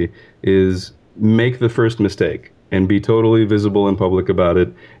specifically is make the first mistake and be totally visible and public about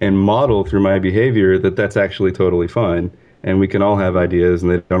it and model through my behavior that that's actually totally fine. And we can all have ideas and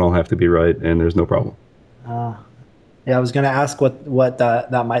they don't all have to be right and there's no problem. Yeah, I was going to ask what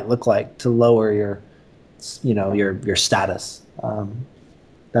that might look like to lower your status.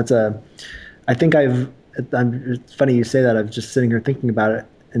 It's funny you say that. I was just sitting here thinking about it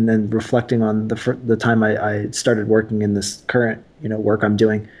and then reflecting on the time I started working in this current, work I'm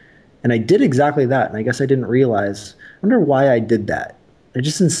doing. And I did exactly that. And I guess I didn't realize, I wonder why I did that. I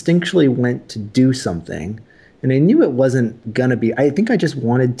just instinctually went to do something. And I knew it wasn't going to be, I think I just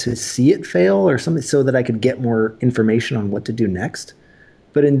wanted to see it fail or something so that I could get more information on what to do next.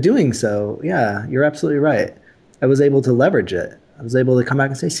 But in doing so, yeah, you're absolutely right. I was able to leverage it. I was able to come back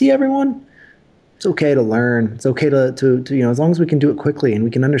and say, see, everyone, it's okay to learn. It's okay to as long as we can do it quickly and we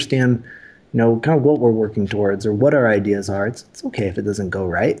can understand, kind of what we're working towards or what our ideas are. It's okay if it doesn't go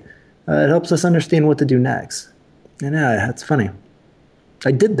right. It helps us understand what to do next. And yeah, that's funny.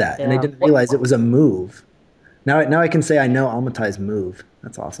 I did that and I didn't realize it was a move. Now I can say I know Amitai's move.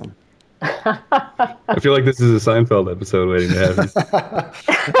 That's awesome. I feel like this is a Seinfeld episode waiting to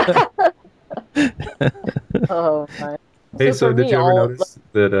happen. Oh, my. Hey, so did you ever notice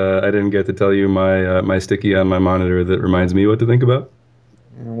that I didn't get to tell you my sticky on my monitor that reminds me what to think about?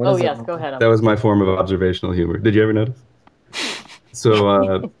 Oh, yes, go ahead. That was my form of observational humor. Did you ever notice?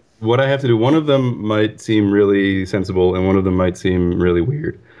 So what I have to do, one of them might seem really sensible and one of them might seem really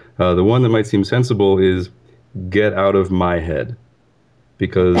weird. The one that might seem sensible is get out of my head,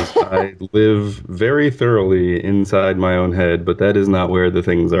 because I live very thoroughly inside my own head, but that is not where the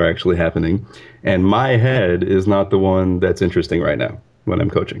things are actually happening. And my head is not the one that's interesting right now when I'm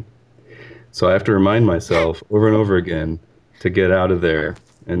coaching. So I have to remind myself over and over again to get out of there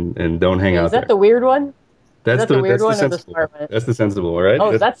and don't hang out there. Is that the weird one? That's the weird one or sensible. the smart one? That's the sensible, right?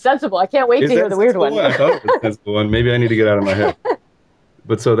 Oh, that's sensible. I can't wait to hear the weird one. I thought it was the sensible one. Maybe I need to get out of my head.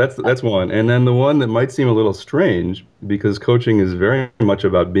 But so that's one. And then the one that might seem a little strange, because coaching is very much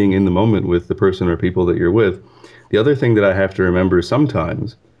about being in the moment with the person or people that you're with. The other thing that I have to remember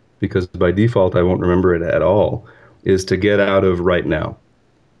sometimes, because by default I won't remember it at all, is to get out of right now.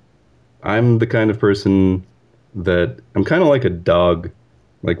 I'm the kind of person that I'm kind of like a dog.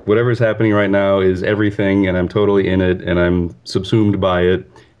 Like whatever's happening right now is everything and I'm totally in it and I'm subsumed by it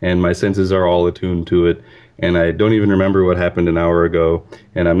and my senses are all attuned to it. And I don't even remember what happened an hour ago,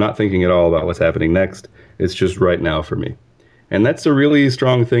 and I'm not thinking at all about what's happening next. It's just right now for me. And that's a really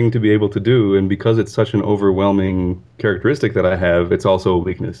strong thing to be able to do, and because it's such an overwhelming characteristic that I have, it's also a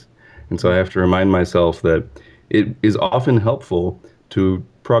weakness. And so I have to remind myself that it is often helpful to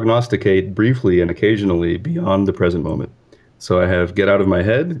prognosticate briefly and occasionally beyond the present moment. So I have get out of my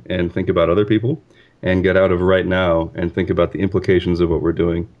head and think about other people, and get out of right now and think about the implications of what we're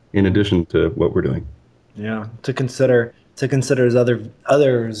doing, in addition to what we're doing. Yeah, to consider as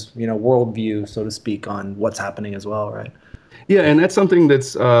others, worldview, so to speak, on what's happening as well, right? Yeah, and that's something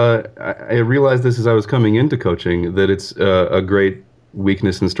that's I realized this as I was coming into coaching, that it's a great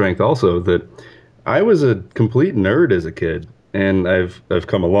weakness and strength also, that I was a complete nerd as a kid, and I've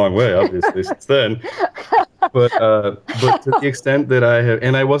come a long way obviously since then. But to the extent that I have,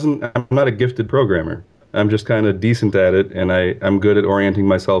 and I'm not a gifted programmer. I'm just kind of decent at it, and I'm good at orienting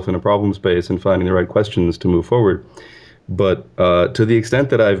myself in a problem space and finding the right questions to move forward. But to the extent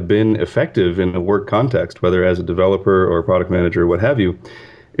that I've been effective in a work context, whether as a developer or product manager, what have you,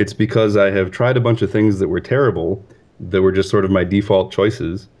 it's because I have tried a bunch of things that were terrible, that were just sort of my default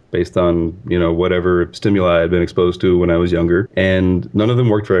choices based on, whatever stimuli I'd been exposed to when I was younger, and none of them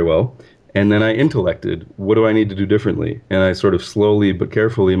worked very well. And then I intellected, what do I need to do differently? And I sort of slowly but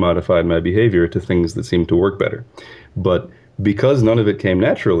carefully modified my behavior to things that seemed to work better. But because none of it came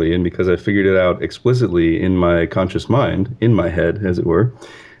naturally, and because I figured it out explicitly in my conscious mind, in my head, as it were,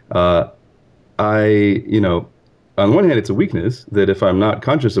 on one hand, it's a weakness that if I'm not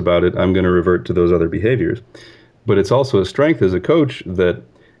conscious about it, I'm going to revert to those other behaviors. But it's also a strength as a coach that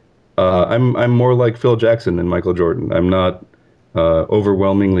I'm more like Phil Jackson than Michael Jordan. I'm not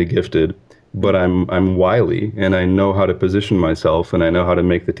overwhelmingly gifted, but I'm wily, and I know how to position myself, and I know how to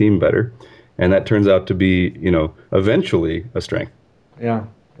make the team better. And that turns out to be, eventually a strength. Yeah.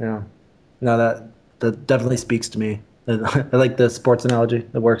 No, that definitely speaks to me. I like the sports analogy.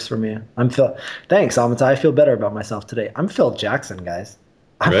 That works for me. Thanks, Amitai. I feel better about myself today. I'm Phil Jackson, guys.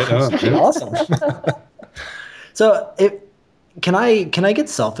 Right on. Yeah. Awesome. So can I get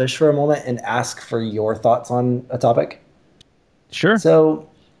selfish for a moment and ask for your thoughts on a topic? Sure. So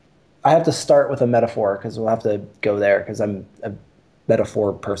I have to start with a metaphor because we'll have to go there because I'm a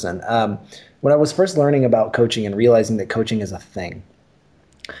metaphor person. When I was first learning about coaching and realizing that coaching is a thing,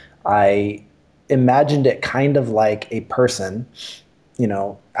 I imagined it kind of like a person,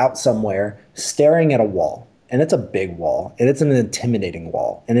 out somewhere staring at a wall. And it's a big wall, and it's an intimidating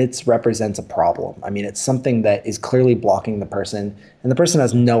wall, and it represents a problem. I mean, it's something that is clearly blocking the person, and the person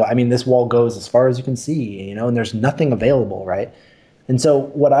has this wall goes as far as you can see, and there's nothing available, right? And so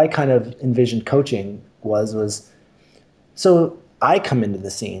what I kind of envisioned coaching was, so I come into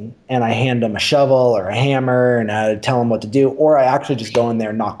the scene and I hand them a shovel or a hammer and I tell them what to do, or I actually just go in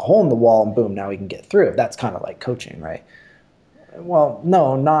there, knock a hole in the wall, and boom, now we can get through. That's kind of like coaching, right? Well,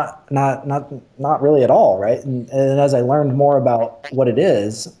 no, not really at all, right? And as I learned more about what it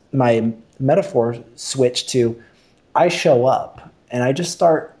is, my metaphor switched to I show up and I just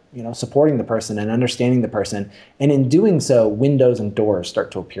start, supporting the person and understanding the person. And in doing so, windows and doors start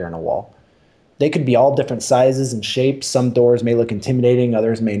to appear in a wall. They could be all different sizes and shapes. Some doors may look intimidating,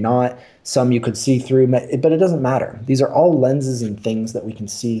 others may not. Some you could see through, but it doesn't matter. These are all lenses and things that we can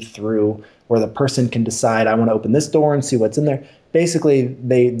see through where the person can decide, I want to open this door and see what's in there. Basically,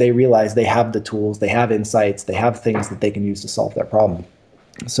 they realize they have the tools, they have insights, they have things that they can use to solve their problem.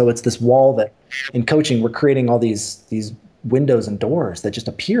 So it's this wall that in coaching, we're creating all these windows and doors that just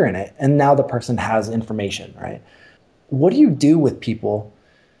appear in it. And now the person has information, right? What do you do with people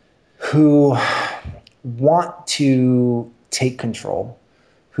who want to take control,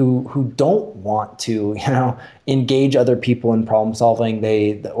 who don't want to, engage other people in problem solving,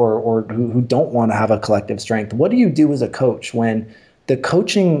 or who don't want to have a collective strength? What do you do as a coach when the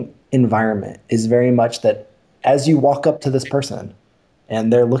coaching environment is very much that as you walk up to this person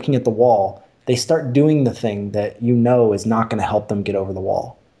and they're looking at the wall, they start doing the thing that is not going to help them get over the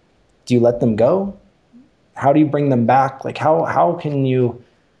wall? Do you let them go? How do you bring them back? Like how can you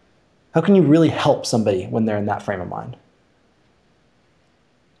really help somebody when they're in that frame of mind?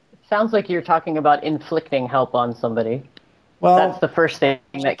 Sounds like you're talking about inflicting help on somebody. Well, that's the first thing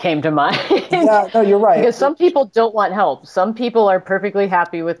that came to mind. Yeah, no, you're right. Because some people don't want help. Some people are perfectly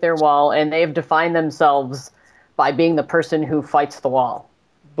happy with their wall, and they've defined themselves by being the person who fights the wall.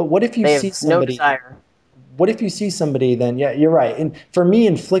 But what if you see somebody? No desire. What if you see somebody? Then yeah, you're right. And for me,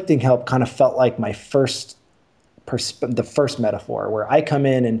 inflicting help kind of felt like my the first metaphor, where I come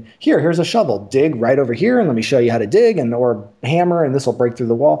in and here's a shovel, dig right over here, and let me show you how to dig, or hammer, and this will break through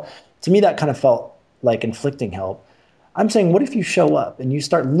the wall. To me, that kind of felt like inflicting help. I'm saying, what if you show up and you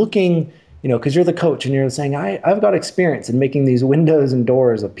start looking, because you're the coach and you're saying, I've got experience in making these windows and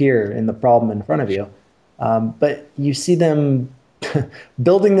doors appear in the problem in front of you. But you see them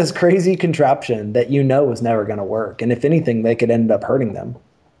building this crazy contraption that is never going to work. And if anything, they could end up hurting them.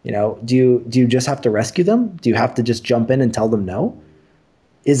 Do you just have to rescue them? Do you have to just jump in and tell them no?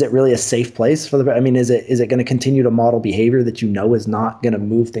 Is it really a safe place for them? Is it going to continue to model behavior that is not going to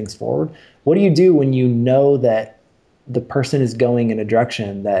move things forward? What do you do when you know that the person is going in a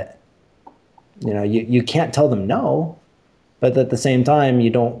direction that, you can't tell them no, but at the same time, you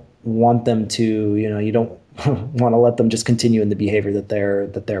don't want them to, you don't want to let them just continue in the behavior that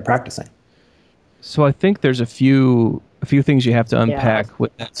they're practicing. So I think there's a few things you have to unpack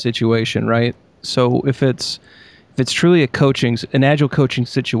with that situation, right? So if it's truly an agile coaching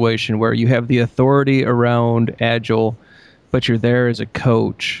situation where you have the authority around agile, but you're there as a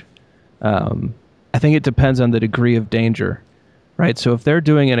coach, I think it depends on the degree of danger, right? So if they're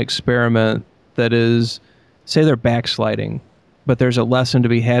doing an experiment that is, say they're backsliding, but there's a lesson to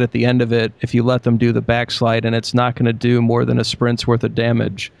be had at the end of it, if you let them do the backslide and it's not going to do more than a sprint's worth of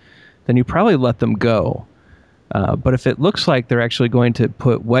damage, then you probably let them go. But if it looks like they're actually going to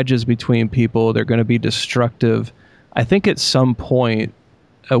put wedges between people, they're going to be destructive, I think at some point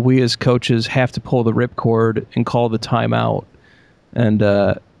we as coaches have to pull the ripcord and call the timeout,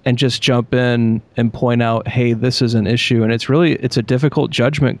 and just jump in and point out, hey, this is an issue. And it's a difficult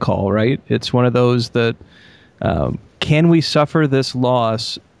judgment call, right? It's one of those that, can we suffer this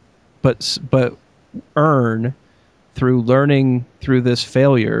loss, but earn through learning through this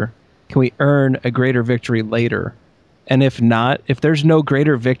failure? Can we earn a greater victory later? And if not, if there's no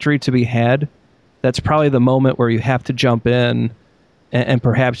greater victory to be had, that's probably the moment where you have to jump in and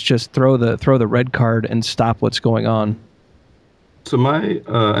perhaps just throw the red card and stop what's going on. So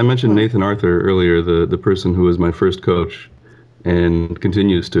I mentioned Nathan Arthur earlier, the person who was my first coach and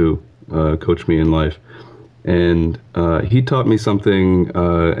continues to coach me in life. And he taught me something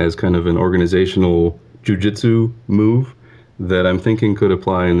as kind of an organizational jujitsu move that I'm thinking could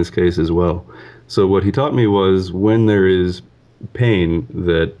apply in this case as well. So what he taught me was, when there is pain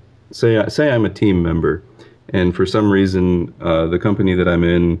that, say I'm a team member, and for some reason the company that I'm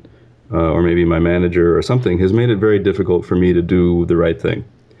in, or maybe my manager or something, has made it very difficult for me to do the right thing.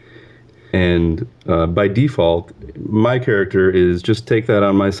 And by default, my character is just take that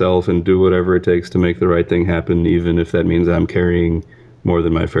on myself and do whatever it takes to make the right thing happen, even if that means I'm carrying more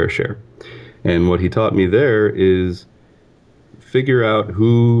than my fair share. And what he taught me there is figure out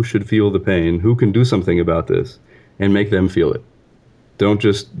who should feel the pain, who can do something about this, and make them feel it. Don't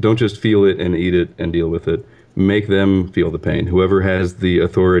just feel it and eat it and deal with it. Make them feel the pain, whoever has the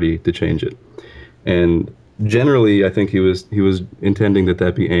authority to change it. And generally, I think he was intending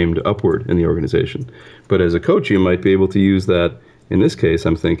that be aimed upward in the organization. But as a coach, you might be able to use that. In this case,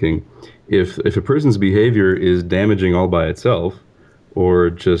 I'm thinking, if a person's behavior is damaging all by itself, or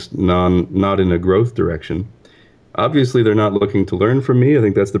just not in a growth direction, obviously they're not looking to learn from me. I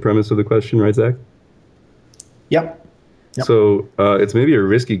think that's the premise of the question, right, Zach? Yep. So it's maybe a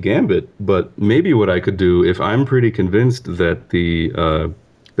risky gambit, but maybe what I could do, if I'm pretty convinced that the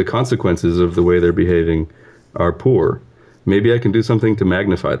consequences of the way they're behaving are poor, maybe I can do something to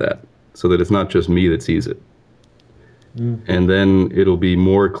magnify that so that it's not just me that sees it. And then it'll be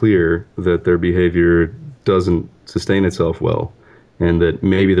more clear that their behavior doesn't sustain itself well, and that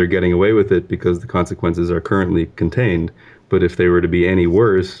maybe they're getting away with it because the consequences are currently contained. But if they were to be any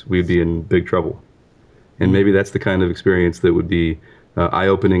worse, we'd be in big trouble. And maybe that's the kind of experience that would be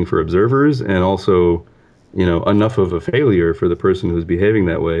eye-opening for observers, and also, enough of a failure for the person who's behaving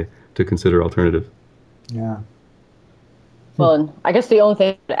that way to consider alternative. Yeah. Well, and I guess the only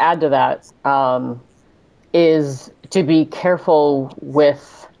thing to add to that is to be careful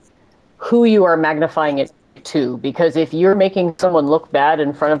with who you are magnifying it to, because if you're making someone look bad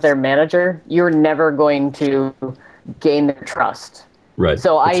in front of their manager, you're never going to gain their trust. Right.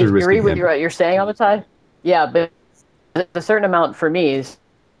 So I agree with what you're saying, Amitai. Yeah, but a certain amount for me is,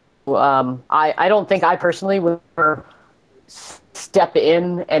 I don't think I personally would ever step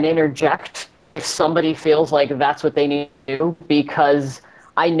in and interject if somebody feels like that's what they need to do, because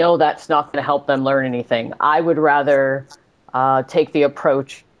I know that's not going to help them learn anything. I would rather take the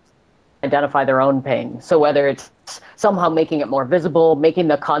approach, identify their own pain. So whether it's somehow making it more visible, making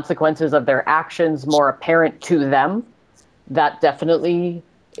the consequences of their actions more apparent to them, that definitely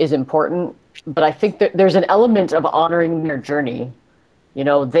is important. But I think that there's an element of honoring their journey.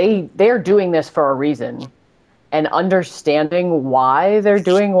 They're doing this for a reason, and understanding why they're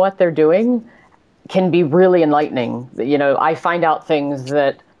doing what they're doing can be really enlightening. I find out things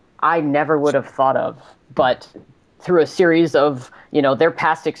that I never would have thought of, but through a series of, their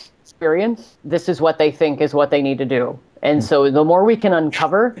past experience, this is what they think is what they need to do. And so the more we can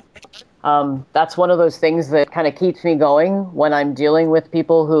uncover, that's one of those things that kind of keeps me going when I'm dealing with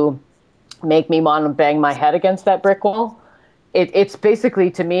people who make me want to bang my head against that brick wall. It's basically,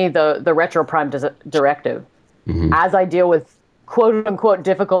 to me, the retro prime directive. Mm-hmm. As I deal with quote unquote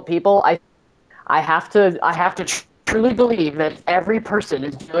difficult people, I have to truly believe that every person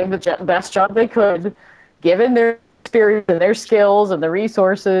is doing the best job they could, given their experience and their skills and the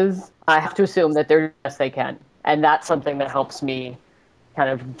resources. I have to assume that they're the best they can, and that's something that helps me kind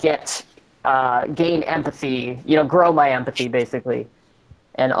of gain empathy, grow my empathy basically,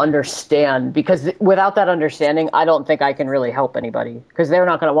 and understand, because without that understanding, I don't think I can really help anybody, because they're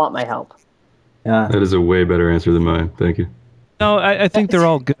not going to want my help. Yeah. That is a way better answer than mine. Thank you. No, I think they're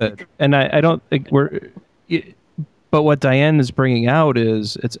all good. And I don't think but what Diane is bringing out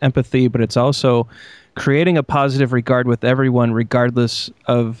is it's empathy, but it's also creating a positive regard with everyone, regardless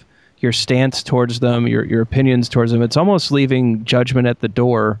of your stance towards them, your opinions towards them. It's almost leaving judgment at the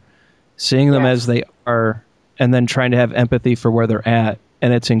door, seeing them as they are, and then trying to have empathy for where they're at.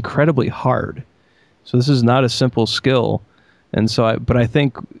 And it's incredibly hard. So this is not a simple skill. And so, but I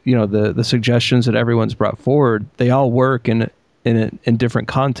think, the suggestions that everyone's brought forward, they all work. And in different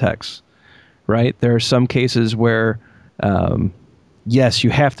contexts, right? There are some cases where, yes, you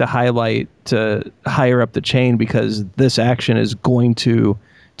have to highlight to higher up the chain because this action is going to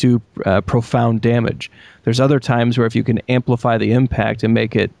do profound damage. There's other times where if you can amplify the impact and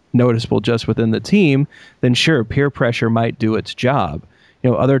make it noticeable just within the team, then sure, peer pressure might do its job.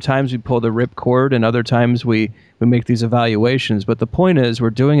 Other times we pull the ripcord, and other times we make these evaluations. But the point is,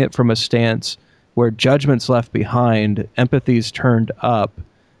 we're doing it from a stance where judgment's left behind, empathy's turned up,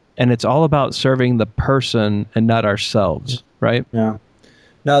 and it's all about serving the person and not ourselves, right? Yeah.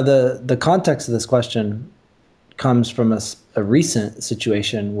 Now, the context of this question comes from a recent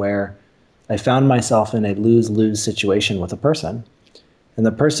situation where I found myself in a lose-lose situation with a person. And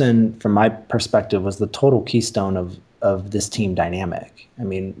the person, from my perspective, was the total keystone of this team dynamic. I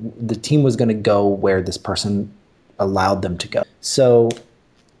mean, the team was going to go where this person allowed them to go. So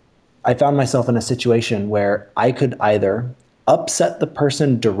I found myself in a situation where I could either upset the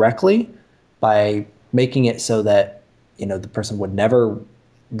person directly by making it so that, the person would never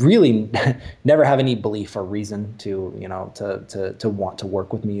have any belief or reason to want to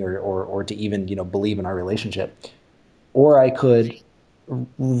work with me or to even, believe in our relationship. Or I could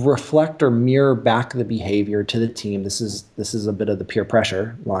reflect or mirror back the behavior to the team. This is a bit of the peer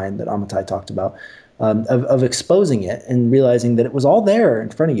pressure line that Amitai talked about, of exposing it and realizing that it was all there in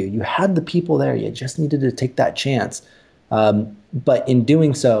front of you. You had the people there. You just needed to take that chance. But in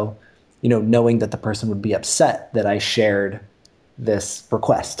doing so, knowing that the person would be upset that I shared this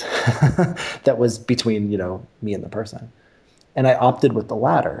request that was between, me and the person. And I opted with the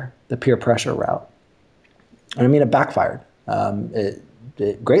latter, the peer pressure route. And I mean, it backfired.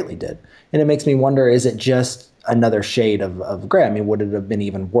 It greatly did. And it makes me wonder, is it just another shade of gray? I mean, would it have been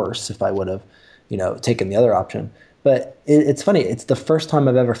even worse if I would have, taken the other option? But it's funny. It's the first time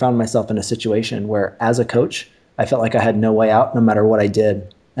I've ever found myself in a situation where, as a coach, I felt like I had no way out no matter what I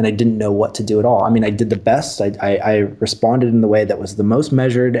did. And I didn't know what to do at all. I mean, I did the best. I responded in the way that was the most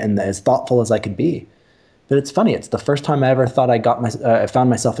measured and as thoughtful as I could be. But it's funny. It's the first time I ever thought I found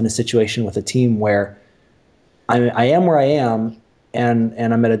myself in a situation with a team where I am where I am, and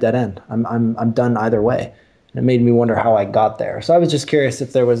I'm at a dead end. I'm done either way. And it made me wonder how I got there. So I was just curious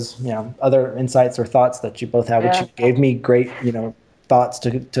if there was other insights or thoughts that you both have, which you gave me great thoughts to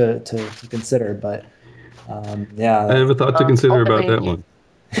consider. But I have a thought to consider about that one.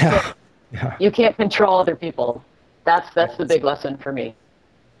 Yeah. You can't control other people. That's the big lesson for me.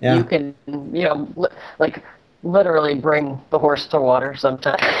 Yeah. You can, literally bring the horse to water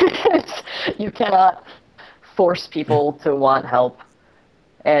sometimes. You cannot force people to want help.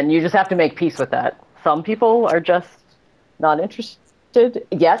 And you just have to make peace with that. Some people are just not interested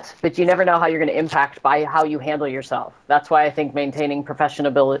yet, but you never know how you're going to impact by how you handle yourself. That's why I think maintaining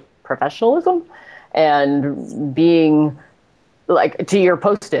professionalism and being, to your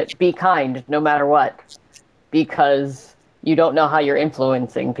post-it, be kind no matter what, because you don't know how you're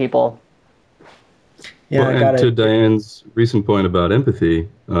influencing people. Yeah, and to Diane's recent point about empathy,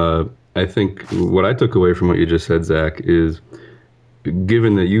 I think what I took away from what you just said, Zach, is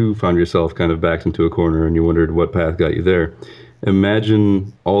given that you found yourself kind of backed into a corner and you wondered what path got you there,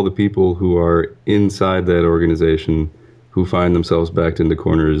 imagine all the people who are inside that organization who find themselves backed into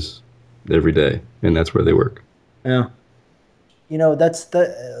corners every day, and that's where they work. Yeah. That's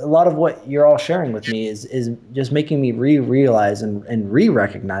a lot of what you're all sharing with me is just making me realize and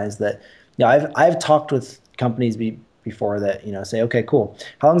recognize that, I've talked with companies before that, say, okay, cool.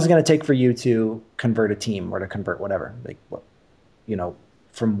 How long is it going to take for you to convert a team or to convert whatever?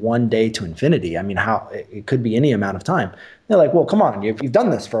 From one day to infinity. I mean, it could be any amount of time. They're like, well, come on, you've done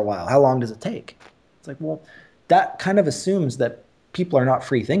this for a while. How long does it take? It's like, well, that kind of assumes that people are not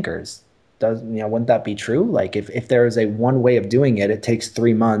free thinkers. Wouldn't that be true? Like if there is a one way of doing it, it takes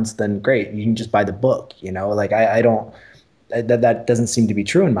 3 months, then great, you can just buy the book, I don't, that doesn't seem to be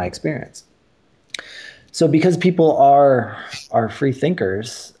true in my experience. So because people are free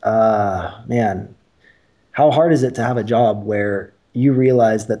thinkers, man, how hard is it to have a job where you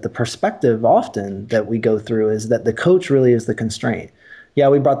realize that the perspective often that we go through is that the coach really is the constraint. Yeah,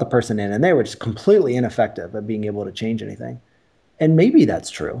 we brought the person in and they were just completely ineffective at being able to change anything. And maybe that's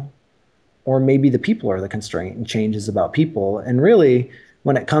true. Or maybe the people are the constraint and change is about people. And really,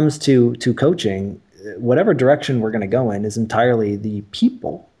 when it comes to coaching, whatever direction we're going to go in is entirely the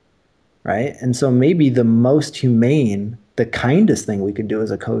people, right? And so maybe the most humane, the kindest thing we could do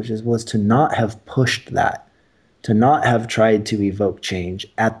as a coach was to not have pushed that, to not have tried to evoke change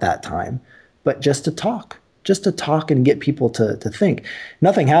at that time, but just to talk and get people to think.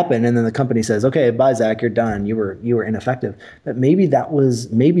 Nothing happened, and then the company says, "Okay, bye, Zach, you're done. You were ineffective." But maybe that was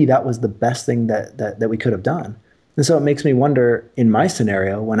the best thing that we could have done. And so it makes me wonder, in my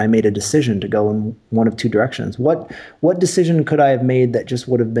scenario, when I made a decision to go in one of two directions, what decision could I have made that just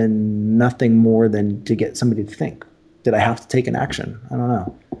would have been nothing more than to get somebody to think? Did I have to take an action? I don't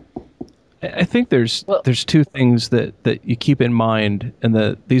know. I think there's two things that you keep in mind,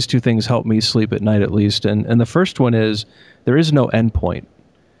 and these two things help me sleep at night at least. And the first one is there is no endpoint.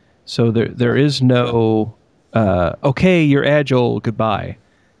 So there is no okay, you're agile, goodbye.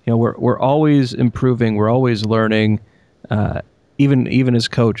 You know, we're always improving, we're always learning, even as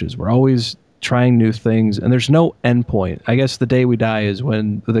coaches, we're always trying new things, and there's no endpoint. I guess the day we die is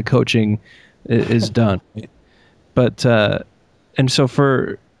when the coaching is done. But to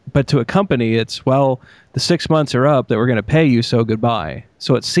a company, it's, well, the 6 months are up that we're going to pay you, so goodbye.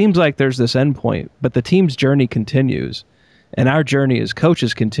 So it seems like there's this endpoint, but the team's journey continues. And our journey as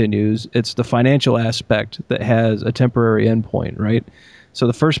coaches continues. It's the financial aspect that has a temporary endpoint, right? So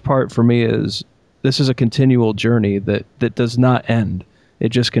the first part for me is this is a continual journey that does not end. It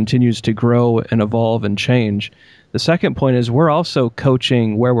just continues to grow and evolve and change. The second point is we're also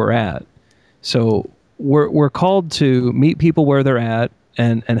coaching where we're at. So we're called to meet people where they're at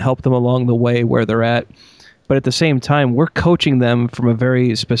and help them along the way where they're at. But at the same time, we're coaching them from a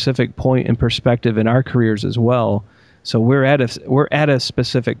very specific point and perspective in our careers as well. So we're at a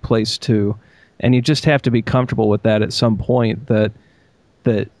specific place too. And you just have to be comfortable with that at some point, that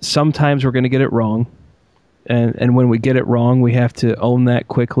sometimes we're going to get it wrong. And when we get it wrong, we have to own that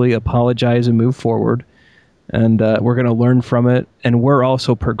quickly, apologize, and move forward. And we're going to learn from it. And we're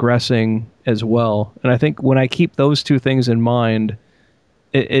also progressing as well. And I think when I keep those two things in mind,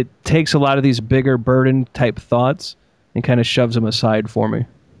 it takes a lot of these bigger burden type thoughts and kind of shoves them aside for me.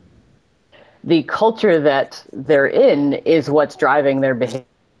 The culture that they're in is what's driving their behavior.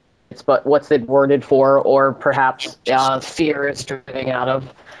 But what's it worded for, or perhaps fear is driving out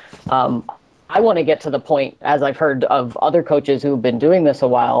of. I want to get to the point, as I've heard of other coaches who've been doing this a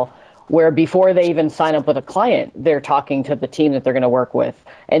while, where before they even sign up with a client, they're talking to the team that they're going to work with.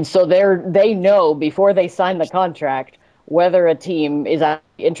 And so they know before they sign the contract whether a team is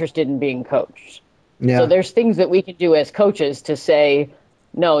interested in being coached. Yeah. So there's things that we can do as coaches to say,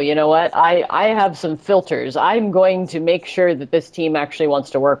 no, you know what? I have some filters. I'm going to make sure that this team actually wants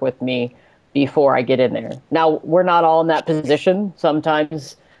to work with me before I get in there. Now, we're not all in that position.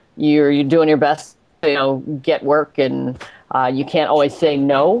 Sometimes you're doing your best to, get work, and you can't always say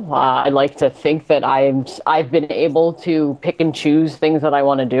no. I like to think that I've been able to pick and choose things that I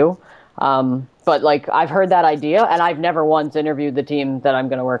want to do. But like, I've heard that idea, and I've never once interviewed the team that I'm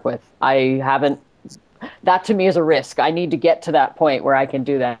going to work with. I haven't. That to me is a risk. I need to get to that point where I can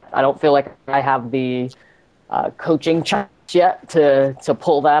do that. I don't feel like I have the coaching chops yet to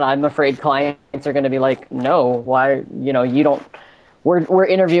pull that. I'm afraid clients are going to be like, no, why, you don't, we're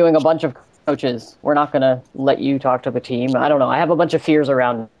interviewing a bunch of coaches. We're not going to let you talk to the team. I don't know. I have a bunch of fears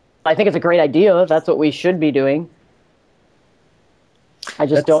around it. I think it's a great idea. That's what we should be doing. I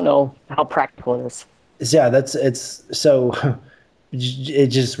just don't know how practical it is. Yeah, it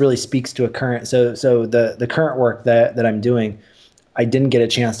just really speaks to a current. So the current work that I'm doing, I didn't get a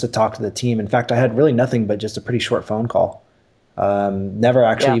chance to talk to the team. In fact, I had really nothing but just a pretty short phone call. Never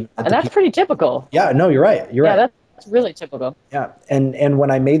actually. Yeah. And that's pretty typical. Yeah, no, you're right. You're right. Yeah, that's really typical. Yeah, and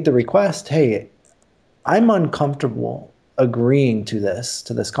when I made the request, hey, I'm uncomfortable agreeing to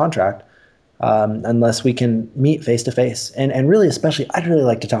this contract unless we can meet face to face. And really, especially, I'd really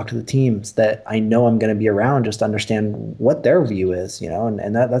like to talk to the teams that I know I'm going to be around, just to understand what their view is,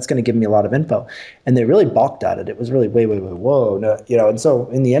 and that's going to give me a lot of info. And they really balked at it. It was really, wait, whoa, no, and so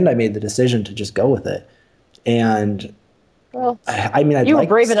in the end, I made the decision to just go with it. And well, you were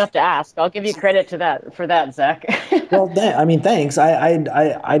brave enough to ask. I'll give you credit for that, Zach. Well, thanks.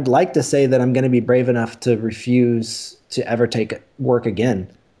 I'd like to say that I'm going to be brave enough to refuse to ever take work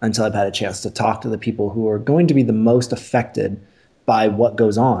again until I've had a chance to talk to the people who are going to be the most affected by what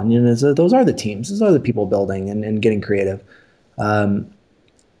goes on. So those are the teams. Those are the people building and getting creative.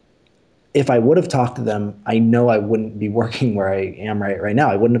 If I would have talked to them, I know I wouldn't be working where I am right now.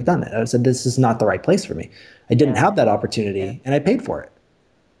 I wouldn't have done it. I said, this is not the right place for me. I didn't have that opportunity, and I paid for it.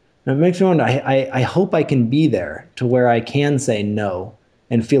 And it makes me wonder, I hope I can be there to where I can say no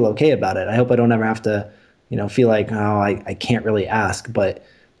and feel okay about it. I hope I don't ever have to, feel like, I can't really ask. But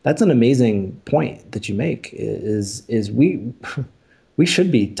that's an amazing point that you make, is we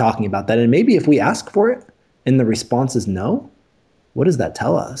should be talking about that. And maybe if we ask for it and the response is no, what does that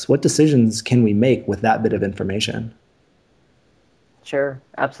tell us? What decisions can we make with that bit of information? Sure,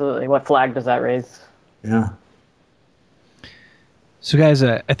 absolutely. What flag does that raise? Yeah. So guys,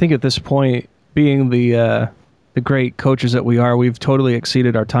 I think at this point, being the great coaches that we are, we've totally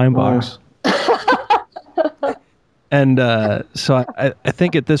exceeded our time box. And so I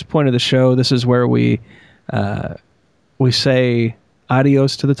think at this point of the show, this is where we say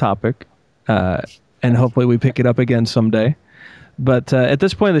adios to the topic, and hopefully we pick it up again someday. But at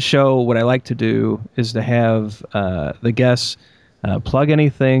this point of the show, what I like to do is to have the guests plug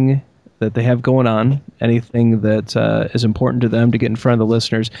anything that they have going on, anything that is important to them to get in front of the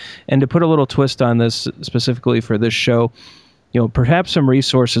listeners, and to put a little twist on this specifically for this show, perhaps some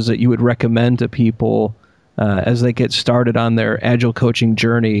resources that you would recommend to people as they get started on their agile coaching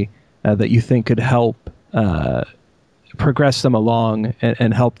journey that you think could help progress them along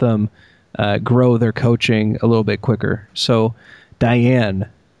and help them grow their coaching a little bit quicker. So, Diane,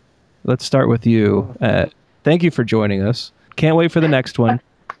 let's start with you. Thank you for joining us. Can't wait for the next one.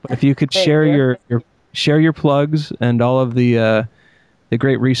 But if you could share your plugs and all of the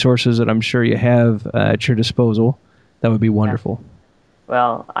great resources that I'm sure you have at your disposal, that would be wonderful.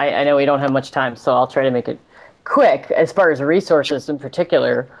 Well, I know we don't have much time, so I'll try to make it quick. As far as resources in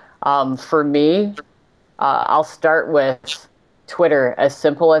particular, for me, I'll start with Twitter, as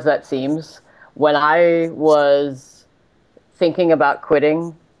simple as that seems. When I was thinking about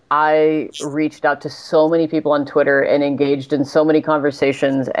quitting, I reached out to so many people on Twitter and engaged in so many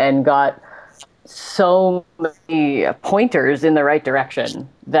conversations and got so many pointers in the right direction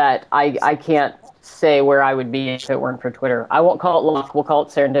that I can't say where I would be if it weren't for Twitter. I won't call it luck, we'll call it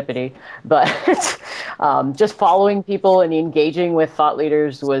serendipity, but just following people and engaging with thought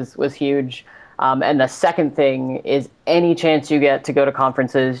leaders was huge. And the second thing is any chance you get to go to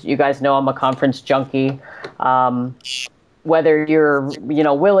conferences. You guys know I'm a conference junkie. Whether you're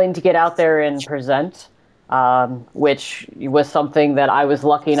willing to get out there and present, which was something that I was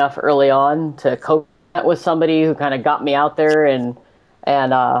lucky enough early on to co-present with somebody who kind of got me out there, and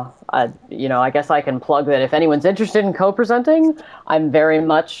I guess I can plug that if anyone's interested in co-presenting, I'm very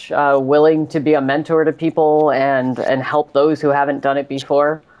much willing to be a mentor to people and help those who haven't done it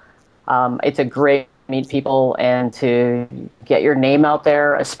before. It's a great to meet people and to get your name out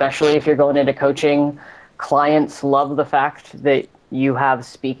there, especially if you're going into coaching. Clients love the fact that you have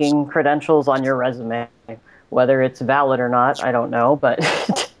speaking credentials on your resume. Whether it's valid or not, I don't know, but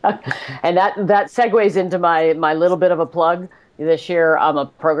and that segues into my little bit of a plug. This year, I'm a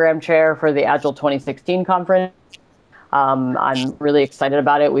program chair for the Agile 2016 conference. I'm really excited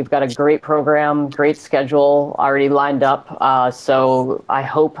about it. We've got a great program, great schedule already lined up. So I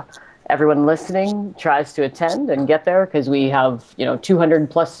hope everyone listening tries to attend and get there, because we have 200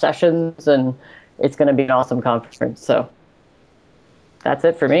 plus sessions, and it's going to be an awesome conference. So that's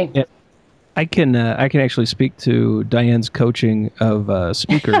it for me. Yeah. I can actually speak to Diane's coaching of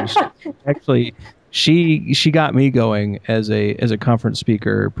speakers. Actually, she got me going as a conference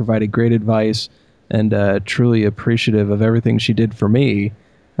speaker, provided great advice, and truly appreciative of everything she did for me,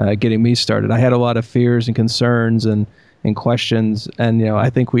 getting me started. I had a lot of fears and concerns and questions, and I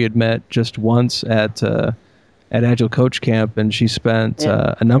think we had met just once at Agile Coach Camp, and she spent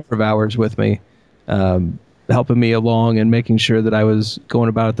a number of hours with me, helping me along and making sure that I was going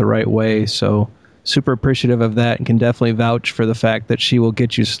about it the right way. So super appreciative of that, and can definitely vouch for the fact that she will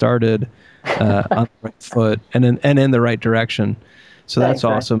get you started on the right foot and in the right direction. So that's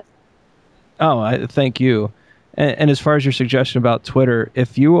awesome. Oh, thank you. And as far as your suggestion about Twitter,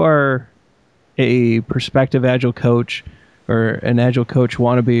 if you are a prospective Agile coach or an Agile coach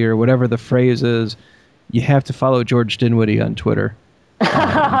wannabe or whatever the phrase is, you have to follow George Dinwiddie on Twitter.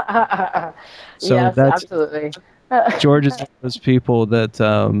 So yes, that's absolutely. George is one of those people that,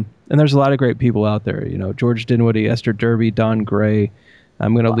 and there's a lot of great people out there. George Dinwiddie, Esther Derby, Don Gray.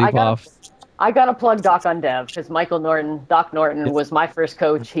 I'm going to leave off. I got to plug Doc on Dev, because Doc Norton was my first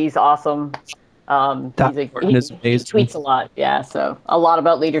coach. He's awesome. He tweets a lot. Yeah, so a lot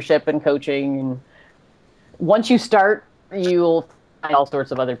about leadership and coaching. And once you start, you'll find all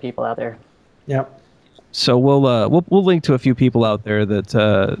sorts of other people out there. Yeah. So we'll link to a few people out there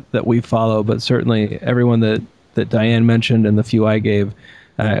that we follow, but certainly everyone that Diane mentioned and the few I gave,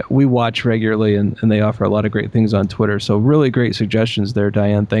 we watch regularly, and they offer a lot of great things on Twitter. So really great suggestions there,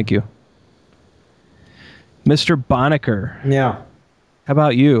 Diane. Thank you. Mr. Bonaker. Yeah. How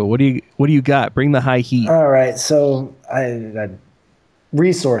about you? What do you got? Bring the high heat. All right. So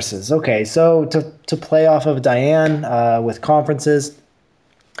resources. Okay. So to play off of Diane with conferences,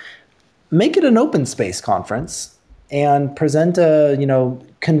 make it an open space conference and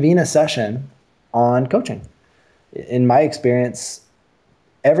convene a session on coaching. In my experience,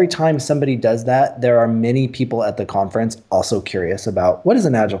 every time somebody does that, there are many people at the conference also curious about what is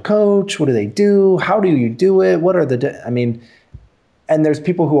an Agile coach? What do they do? How do you do it? What are and there's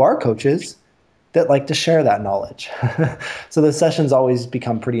people who are coaches that like to share that knowledge. So the sessions always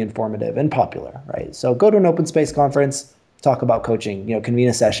become pretty informative and popular, right? So go to an open space conference, talk about coaching, convene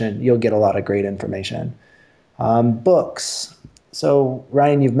a session, you'll get a lot of great information. Books. So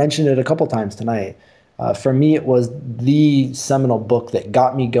Ryan, you've mentioned it a couple times tonight. For me, it was the seminal book that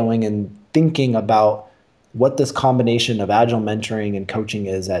got me going and thinking about what this combination of agile mentoring and coaching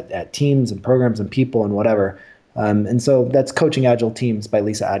is at teams and programs and people and whatever. And so that's Coaching Agile Teams by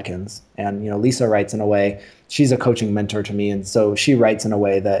Lisa Adkins. And, Lisa writes in a way, she's a coaching mentor to me. And so she writes in a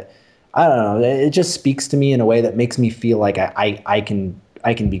way that, I don't know, it just speaks to me in a way that makes me feel like I can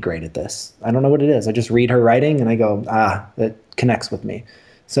be great at this. I don't know what it is. I just read her writing and I go, that connects with me.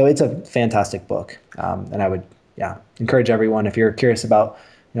 So it's a fantastic book. And I would, encourage everyone, if you're curious about,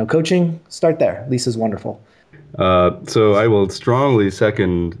 coaching, start there. Lisa's wonderful. So I will strongly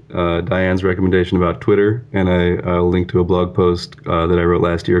second Diane's recommendation about Twitter, and I'll link to a blog post that I wrote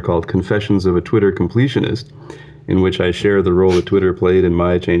last year called Confessions of a Twitter Completionist, in which I share the role that Twitter played in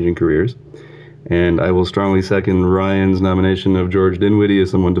my changing careers. And I will strongly second Ryan's nomination of George Dinwiddie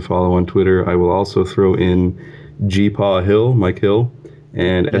as someone to follow on Twitter. I will also throw in Mike Hill,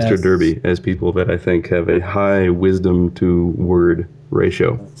 and yes, Esther Derby as people that I think have a high wisdom to word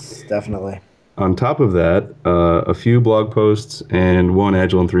ratio. Yes, definitely. On top of that, a few blog posts and one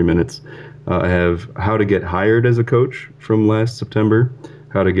Agile in 3 minutes. I have How to Get Hired as a Coach from last September,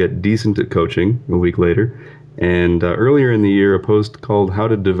 How to Get Decent at Coaching a week later, and earlier in the year, a post called How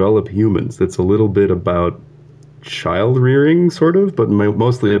to Develop Humans. That's a little bit about child rearing, sort of, but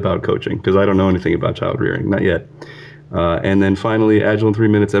mostly about coaching, because I don't know anything about child rearing, not yet. And then finally, Agile in 3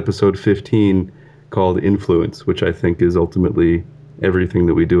 minutes, episode 15, called Influence, which I think is ultimately everything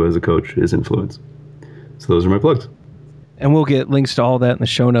that we do as a coach is influence. So those are my plugs. And we'll get links to all that in the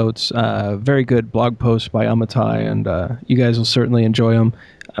show notes. Very good blog posts by Amitai, and you guys will certainly enjoy them.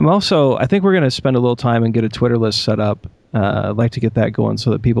 I think we're going to spend a little time and get a Twitter list set up. I'd like to get that going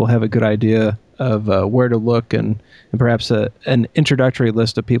so that people have a good idea of where to look and perhaps an introductory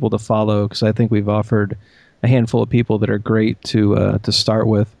list of people to follow, because I think we've offered a handful of people that are great to start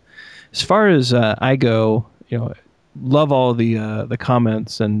with. As far as I go, love all the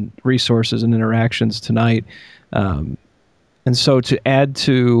comments and resources and interactions tonight. And so to add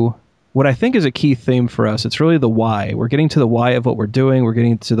to what I think is a key theme for us, it's really the why. We're getting to the why of what we're doing. We're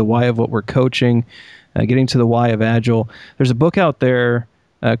getting to the why of what we're coaching, getting to the why of Agile. There's a book out there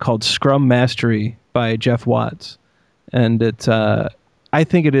called Scrum Mastery by Jeff Watts. And I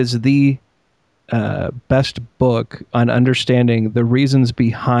think it is the best book on understanding the reasons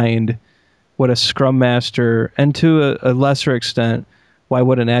behind what a Scrum Master, and to a lesser extent, why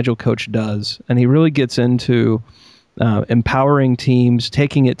what an Agile coach does. And he really gets into empowering teams,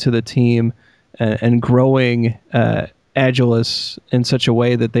 taking it to the team, and growing Agilists in such a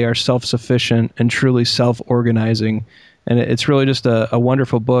way that they are self-sufficient and truly self-organizing. And it's really just a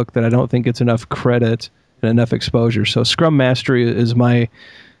wonderful book that I don't think gets enough credit and enough exposure. So Scrum Mastery is my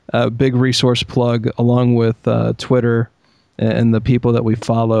big resource plug, along with Twitter and the people that we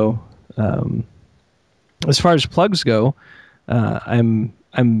follow. As far as plugs go, I'm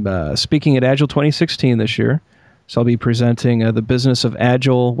speaking at Agile 2016 this year. So I'll be presenting the business of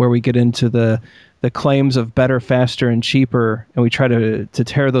Agile, where we get into the claims of better, faster, and cheaper, and we try to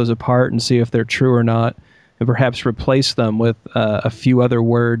tear those apart and see if they're true or not, and perhaps replace them with a few other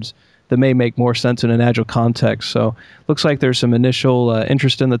words that may make more sense in an Agile context. So looks like there's some initial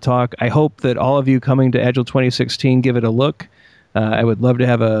interest in the talk. I hope that all of you coming to Agile 2016 give it a look. I would love to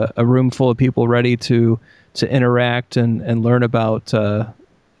have a room full of people ready to interact and learn about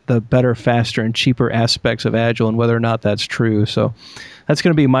the better, faster, and cheaper aspects of Agile and whether or not that's true. So that's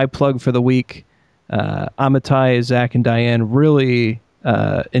going to be my plug for the week. Amitai, Zach, and Diane really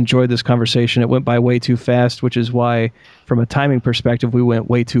enjoyed this conversation. It went by way too fast, which is why, from a timing perspective, we went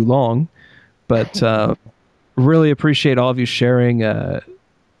way too long. But really appreciate all of you sharing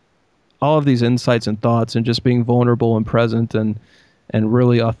all of these insights and thoughts, and just being vulnerable and present and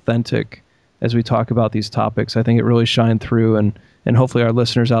really authentic as we talk about these topics. I think it really shined through, and hopefully our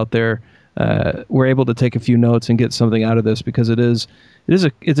listeners out there were able to take a few notes and get something out of this, because it is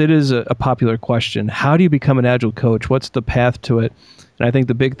a popular question. How do you become an Agile coach? What's the path to it? And I think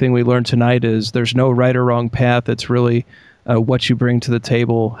the big thing we learned tonight is there's no right or wrong path. It's really what you bring to the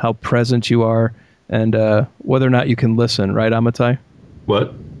table, how present you are, and whether or not you can listen. Right, Amitai?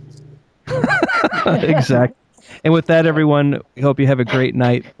 What? Exactly. And with that, everyone, we hope you have a great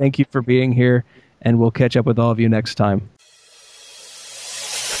night. Thank you for being here, and we'll catch up with all of you next time.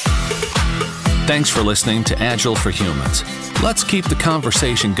 Thanks for listening to Agile for Humans. Let's keep the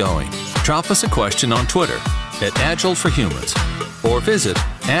conversation going. Drop us a question on Twitter @AgileForHumans or visit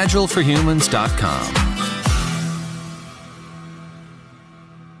agileforhumans.com.